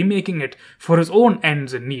he was remaking it for his own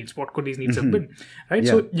ends and needs? What could these needs have been? Right?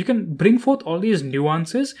 Yeah. So you can bring forth all these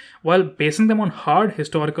nuances while basing them on hard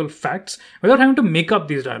historical facts without having to make up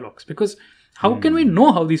these dialogues. Because how can we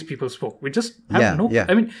know how these people spoke? We just have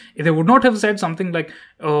I mean, they would not have said something like,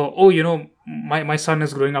 my son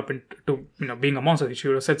is growing up into being a monster. She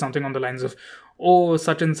would have said something on the lines of,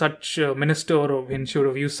 such and such minister, or when she would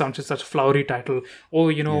have used such and such flowery title,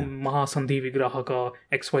 Mahasandhi Vigrahaka,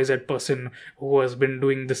 XYZ person who has been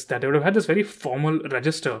doing this, that. They would have had this very formal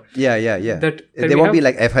register. Yeah. That They won't be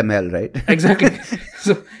like FML, right? Exactly.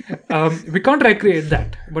 So we can't recreate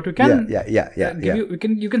that, but we can. Yeah.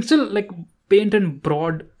 You can still like paint in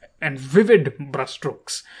broad and vivid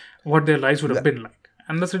brushstrokes what their lives would have been like,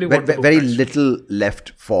 and that's really what the book very does. little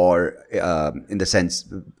left for in the sense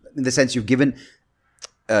you've given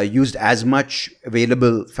used as much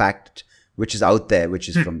available fact which is out there, which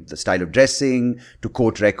is from the style of dressing to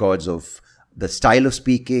court records of the style of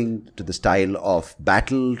speaking to the style of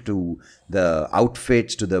battle to the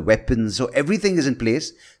outfits to the weapons. So everything is in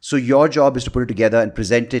place. So your job is to put it together and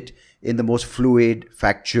present it in the most fluid,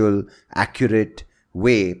 factual, accurate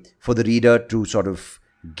way for the reader to sort of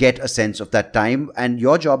get a sense of that time. And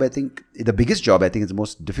your job, I think, the biggest job, I think is the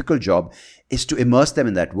most difficult job, is to immerse them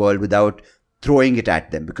in that world without throwing it at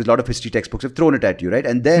them, because a lot of history textbooks have thrown it at you, right?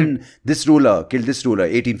 And then this ruler killed this ruler,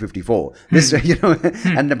 1854. This,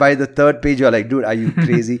 and by the third page, you're like, dude, are you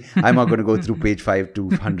crazy? I'm not going to go through page 5 to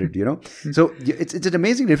 100, So it's an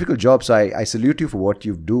amazing, difficult job. So I salute you for what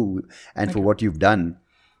you do and for what you've done.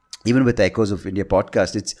 Even with the Echoes of India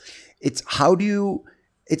podcast, it's how do you,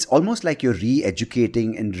 it's almost like you're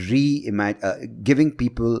re-educating and giving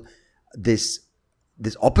people this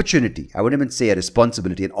opportunity. I wouldn't even say a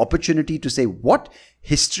responsibility, an opportunity to say what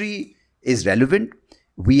history is relevant.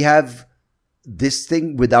 We have this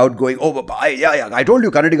thing without going, I told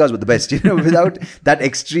you Kannadigas were the best, without that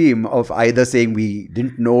extreme of either saying we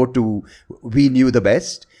didn't know to we knew the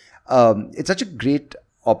best. It's such a great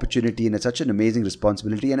opportunity and it's such an amazing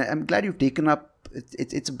responsibility, and I'm glad you've taken up.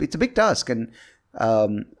 It's a big task, and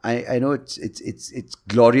I know it's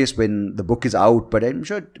glorious when the book is out, but I'm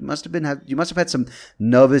sure you must have had some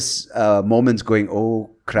nervous moments going,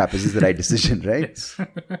 oh crap, is this the right decision, right? Yes.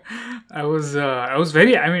 I was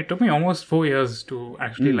very, it took me almost 4 years to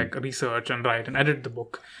actually research and write and edit the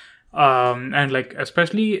book. And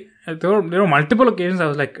especially there were multiple occasions I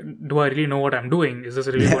was like, do I really know what I'm doing? Is this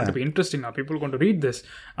really going to be interesting? Are people going to read this?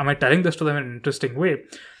 Am I telling this to them in an interesting way?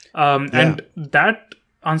 And that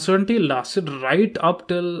uncertainty lasted right up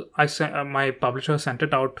till my publisher sent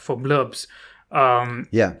it out for blurbs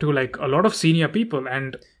to a lot of senior people,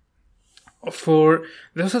 and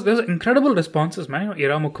there's incredible responses, man.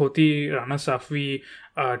 Ira Mukhoti, Rana Safvi,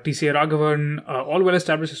 T.C. Raghavan, all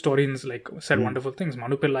well-established historians said wonderful things.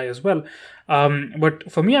 Manu Pillai as well.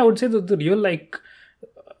 But for me, I would say that the real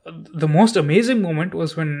the most amazing moment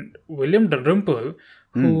was when William Dalrymple,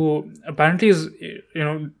 who apparently is,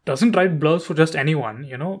 doesn't write blurbs for just anyone,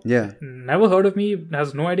 never heard of me,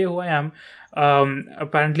 has no idea who I am.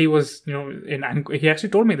 Apparently was, he actually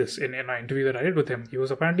told me this in an interview that I did with him. He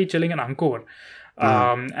was apparently chilling in Angkor.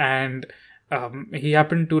 And he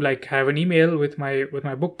happened to have an email with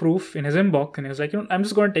my book proof in his inbox, and he was like, I'm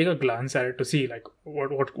just going to take a glance at it to see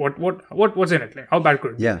what's in it, how bad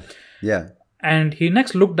could it be? Yeah. And he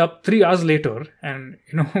next looked up 3 hours later, and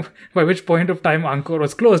by which point of time Angkor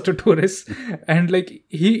was closed to tourists, and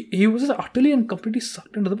he was just utterly and completely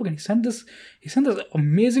sucked into the book, and he sent this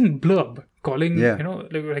amazing blurb calling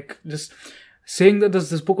just saying that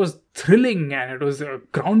this book was thrilling and it was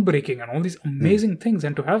groundbreaking and all these amazing things.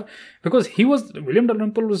 And to have, because William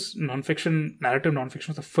Dalrymple was narrative nonfiction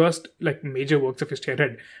was the first major works of history I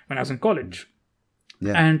read when I was in college,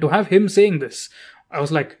 and to have him saying this, I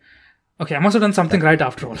was like, Okay, I must have done something right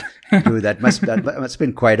after all. Dude, that must have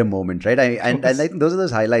been quite a moment, right? And I think those are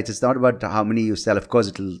those highlights. It's not about how many you sell. Of course,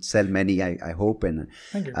 it'll sell many, I hope, and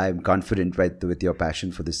I'm confident, right, with your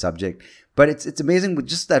passion for this subject. But it's amazing with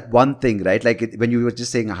just that one thing, right? Like when you were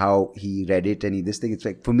just saying how he read it and this thing, it's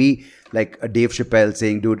like, for me, like a Dave Chappelle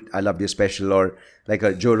saying, dude, I loved your special, or like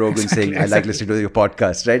a Joe Rogan saying, I like listening to your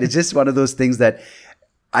podcast, right? It's just one of those things that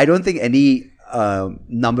I don't think any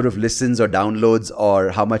number of listens or downloads or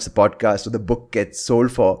how much the podcast or the book gets sold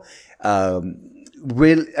for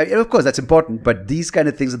of course that's important, but these kind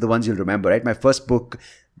of things are the ones you'll remember, right? My first book,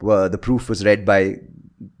 the proof was read by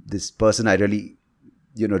this person I really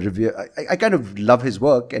revere. I kind of love his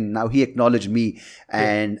work, and now he acknowledged me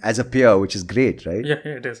and as a peer, which is great, right? Yeah,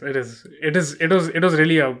 it was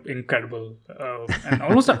really a incredible and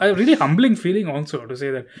almost a really humbling feeling also to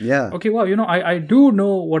say that, okay, wow, I do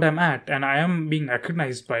know what I'm at, and I am being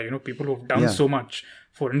recognized by people who've done so much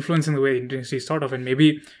for influencing the way the industry is thought of, and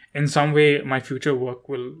maybe in some way my future work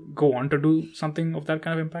will go on to do something of that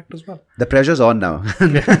kind of impact as well. The pressure's on now.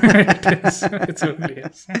 It is. It certainly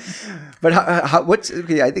is. But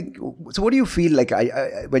I think, so what do you feel like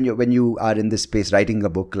when you are in this space writing a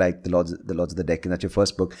book like the Lords of the Deccan, that's your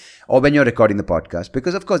first book, or when you're recording the podcast,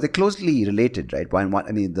 because of course they're closely related, right?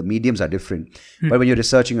 I mean, the mediums are different, but when you're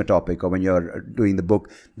researching a topic or when you're doing the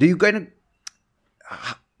book, do you kind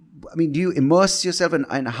of, do you immerse yourself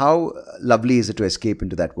and how lovely is it to escape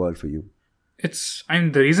into that world for you?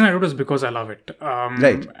 The reason I do it is because I love it.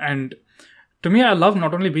 Right. And to me, I love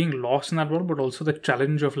not only being lost in that world, but also the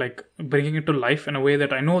challenge of like bringing it to life in a way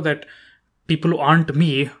that I know that people who aren't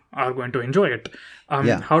me are going to enjoy it.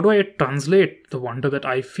 How do I translate the wonder that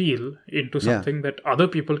I feel into something that other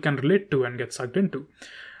people can relate to and get sucked into?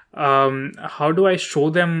 How do I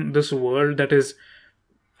show them this world that is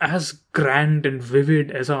as grand and vivid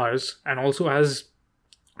as ours, and also as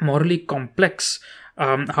morally complex?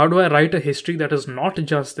 How do I write a history that is not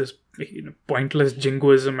just this pointless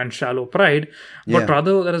jingoism and shallow pride, but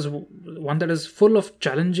rather that is one that is full of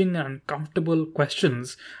challenging and uncomfortable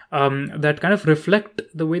questions that kind of reflect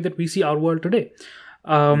the way that we see our world today?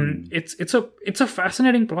 It's a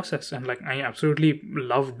fascinating process, and like I absolutely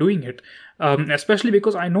love doing it, especially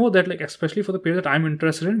because I know that, like, especially for the period that I'm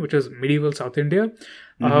interested in, which is medieval South India,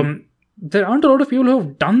 there aren't a lot of people who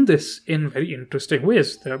have done this in very interesting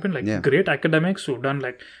ways. There have been like great academics who've done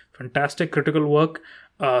like fantastic critical work.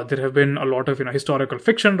 There have been a lot of historical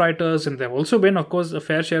fiction writers, and there have also been, of course, a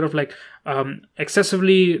fair share of like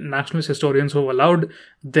excessively nationalist historians who have allowed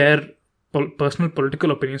their personal political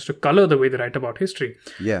opinions to color the way they write about history.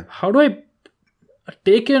 How do I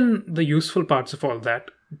take in the useful parts of all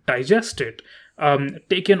that, digest it,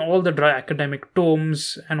 take in all the dry academic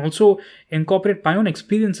tomes, and also incorporate my own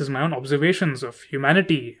experiences, my own observations of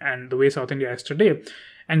humanity and the way South India is today,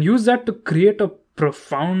 and use that to create a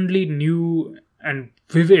profoundly new and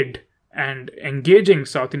vivid and engaging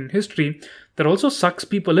South Indian history that also sucks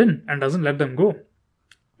people in and doesn't let them go?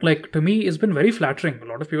 Like, to me, it's been very flattering. A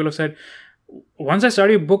lot of people have said, once I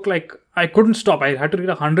started a book, like, I couldn't stop. I had to read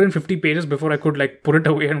 150 pages before I could, like, put it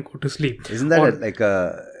away and go to sleep. Isn't that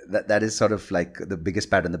that is sort of like the biggest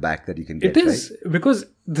pat on the back that you can get? It is, right? Because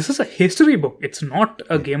this is a history book. It's not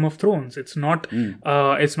a Game of Thrones. It's not.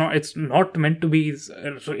 It's not meant to be.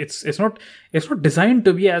 It's not designed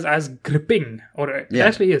to be as gripping. Or it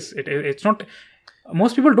actually is. It's not.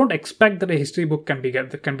 Most people don't expect that a history book can be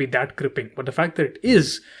that gripping, but the fact that it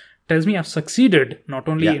is tells me I've succeeded, not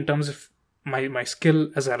only in terms of my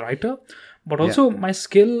skill as a writer, but also my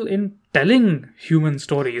skill in telling human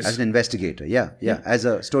stories. As an investigator, as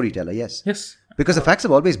a storyteller, yes. Because the facts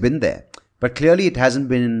have always been there, but clearly it hasn't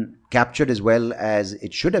been captured as well as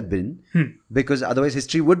it should have been, because otherwise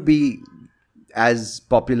history would be as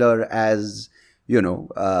popular as,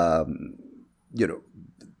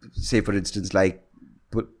 say for instance, like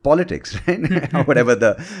politics, right? Or whatever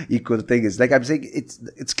the equal thing is. Like I'm saying,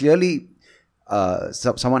 it's clearly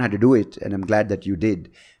someone had to do it, and I'm glad that you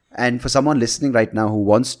did. And for someone listening right now who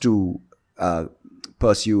wants to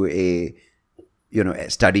pursue a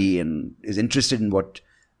study and is interested in what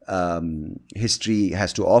history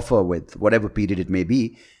has to offer with whatever period it may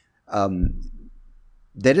be,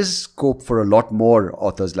 there is scope for a lot more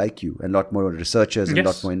authors like you, and a lot more researchers, and a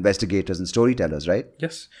lot more investigators and storytellers, right?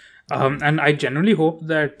 Yes. And I genuinely hope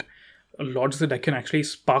that Lords of the Deccan actually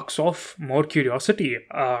sparks off more curiosity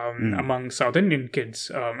among South Indian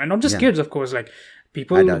kids, and not just kids, of course, like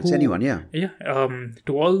people, adults, anyone, to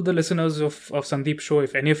all the listeners of Sandeep's show,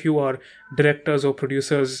 if any of you are directors or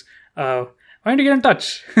producers, why don't you get in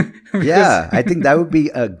touch? I think that would be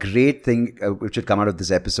a great thing which would come out of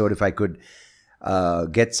this episode. If I could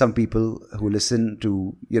get some people who listen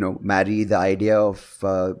to, marry the idea of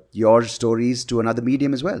your stories to another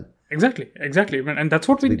medium as well. Exactly. And that's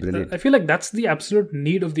what I feel like that's the absolute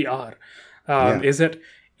need of the hour. Is that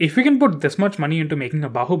if we can put this much money into making a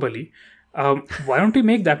Bahubali, why don't we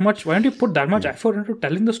make that much? Why don't you put that much effort into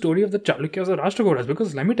telling the story of the Chalukyas or Rashtrakutas?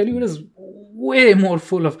 Because let me tell you, it is way more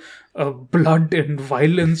full of blood and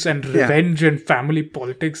violence and revenge and family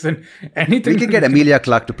politics than anything. We can get Emilia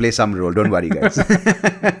Clarke to play some role. Don't worry, guys.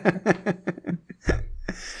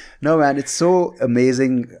 No, man, it's so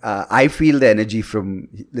amazing. I feel the energy from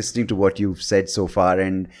listening to what you've said so far,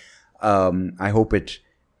 and I hope it,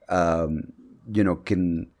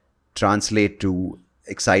 can translate to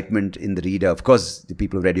excitement in the reader. Of course, the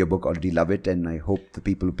people who read your book already love it, and I hope the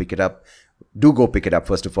people who pick it up do go pick it up.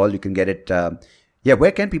 First of all, you can get it.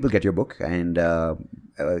 Where can people get your book? And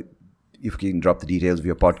if you can drop the details of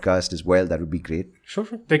your podcast as well, that would be great. Sure.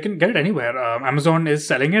 They can get it anywhere. Amazon is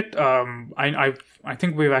selling it. I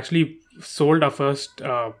think we've actually sold our first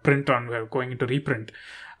print run. We're going into reprint.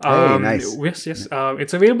 Nice. Yes.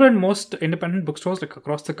 It's available in most independent bookstores like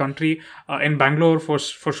across the country. In Bangalore, for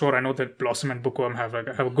sure, I know that Blossom and Bookworm have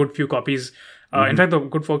a good few copies. In fact, the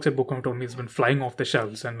good folks at Bookworm told me it's been flying off the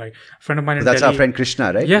shelves. And like a friend of mine in that's Delhi, our friend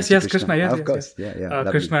Krishna, right? Yes, Krishna. Yes, of course. Yes. Yeah.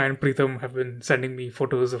 Krishna and Preetham have been sending me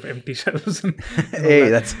photos of empty shelves. And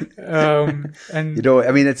that's and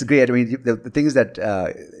it's great. I mean, the thing is that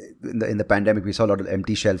in the pandemic, we saw a lot of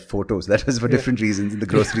empty shelf photos. That was for different reasons in the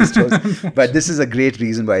grocery stores. But this is a great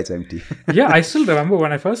reason why it's empty. I still remember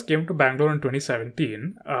when I first came to Bangalore in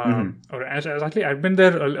 2017. Or actually, I'd been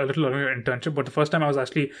there a little on my internship, but the first time I was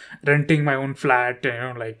actually renting my own flat.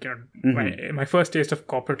 My first taste of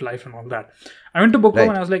corporate life and all that. I went to Bookworm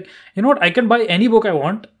and I was like, you know what? I can buy any book I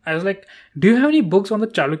want. I was like, do you have any books on the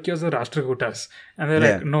Chalukyas or Rashtrakutas? And they're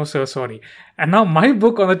like, no, sir, sorry. And now my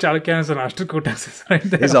book on the Chalukyas and Rashtrakutas is right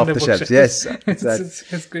there. It's off the shelves. Yes.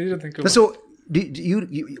 It's crazy to think about. So,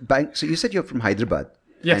 so you said you're from Hyderabad.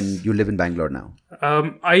 Yes. And you live in Bangalore now.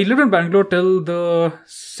 I lived in Bangalore till the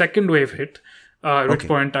second wave hit. At which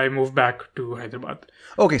point I moved back to Hyderabad.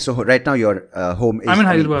 Okay, so right now your home is... I'm in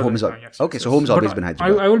Hyderabad. Home's always been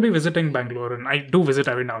Hyderabad. I will be visiting Bangalore, and I do visit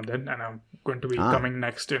every now and then, and I'm going to be coming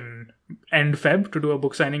next in end Feb to do a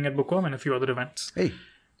book signing at Bookworm and a few other events. Hey,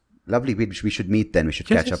 lovely. We should meet then. We should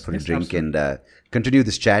catch up for a drink and continue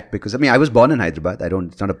this chat, because, I was born in Hyderabad.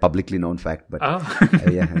 It's not a publicly known fact, but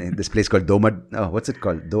this place called what's it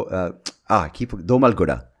called?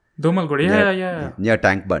 Domalgoda. Domalgoda, yeah. Near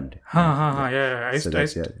Tank Bund. Yeah. I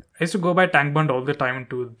used to go by Tank Bund all the time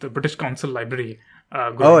to the British Council Library.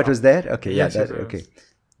 It was there? Okay, yes, okay.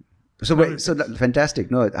 So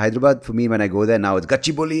fantastic. No, Hyderabad for me, when I go there now, it's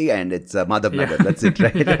Gachibowli and it's Madhav Nagar. That's it,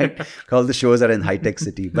 right? All the shows are in high-tech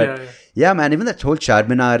city. But man, even that whole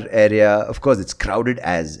Charminar area, of course, it's crowded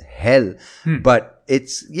as hell. But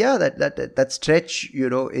it's, that stretch, if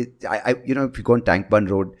you go on Tank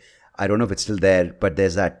Bund Road, I don't know if it's still there, but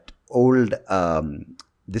there's that old,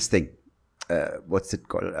 this thing. What's it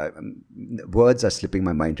called? Words are slipping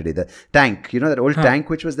my mind today. The tank, that old tank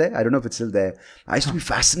which was there. I don't know if it's still there. I used to be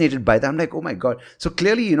fascinated by that. I'm like, oh my God. So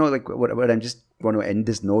clearly, what I'm just want to end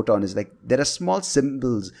this note on is like, there are small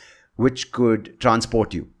symbols which could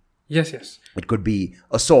transport you. Yes. It could be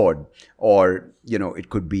a sword, or, it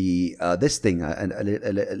could be this thing,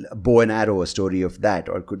 a bow and arrow, a story of that,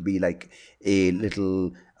 or it could be like a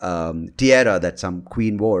little tiara that some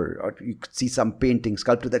queen wore, or you could see some painting,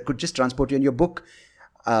 sculpture that could just transport you in your book,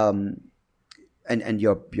 and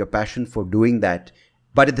your passion for doing that,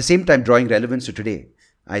 but at the same time drawing relevance to today.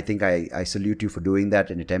 I think I salute you for doing that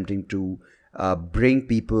and attempting to bring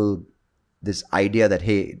people this idea that,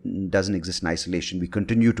 hey, it doesn't exist in isolation. We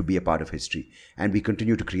continue to be a part of history, and we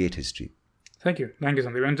continue to create history. Thank you,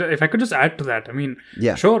 Sandeep. And if I could just add to that,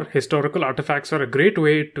 sure, historical artifacts are a great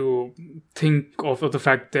way to think of the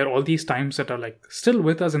fact there are all these times that are like still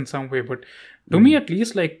with us in some way. But to me, at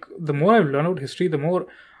least, like the more I've learned about history, the more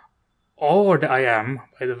awed I am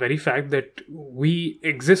by the very fact that we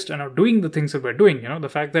exist and are doing the things that we're doing. The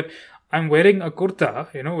fact that I'm wearing a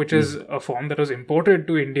kurta, which is a form that was imported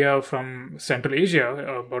to India from Central Asia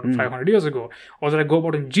about 500 years ago. Or that I go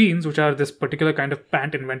about in jeans, which are this particular kind of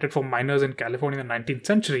pant invented for miners in California in the 19th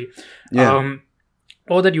century.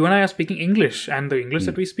 Or that you and I are speaking English, and the English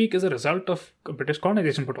that we speak is a result of British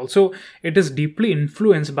colonization, but also it is deeply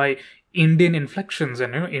influenced by Indian inflections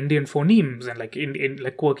and Indian phonemes and like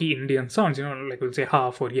like quirky Indian sounds. Like we'll say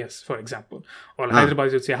ha for yes, for example, or like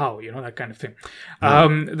Hyderabad would say how, that kind of thing.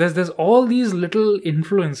 There's all these little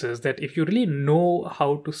influences that if you really know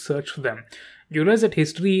how to search for them, you realize that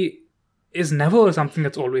history is never something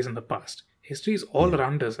that's always in the past. History is all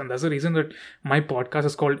around us. And that's the reason that my podcast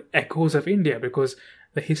is called Echoes of India, because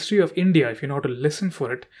the history of India, if you know how to listen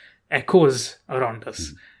for it, echoes around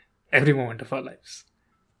us every moment of our lives.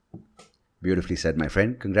 Beautifully said, my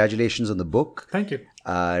friend. Congratulations on the book. Thank you.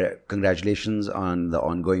 Congratulations on the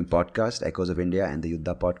ongoing podcast, Echoes of India, and the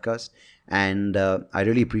Yuddha podcast. And I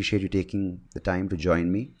really appreciate you taking the time to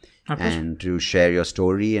join me and to share your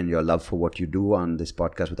story and your love for what you do on this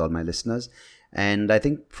podcast with all my listeners. And I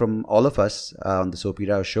think from all of us on the Soapy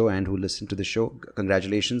Rao show and who listen to the show,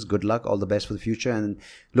 congratulations, good luck, all the best for the future, and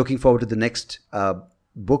looking forward to the next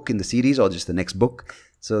book in the series, or just the next book.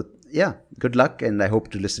 So yeah, good luck, and I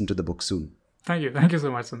hope to listen to the book soon. Thank you. Thank you so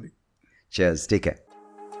much, Sandeep. Cheers. Take care.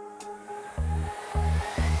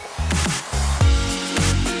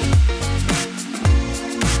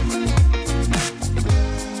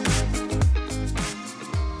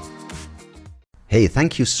 Hey,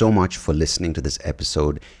 thank you so much for listening to this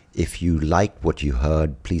episode. If you liked what you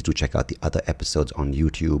heard, please do check out the other episodes on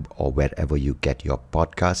YouTube or wherever you get your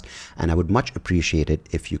podcast. And I would much appreciate it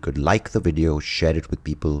if you could like the video, share it with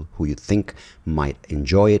people who you think might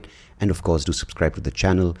enjoy it. And of course, do subscribe to the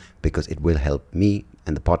channel, because it will help me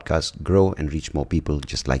and the podcast grow and reach more people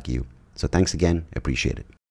just like you. So thanks again. Appreciate it.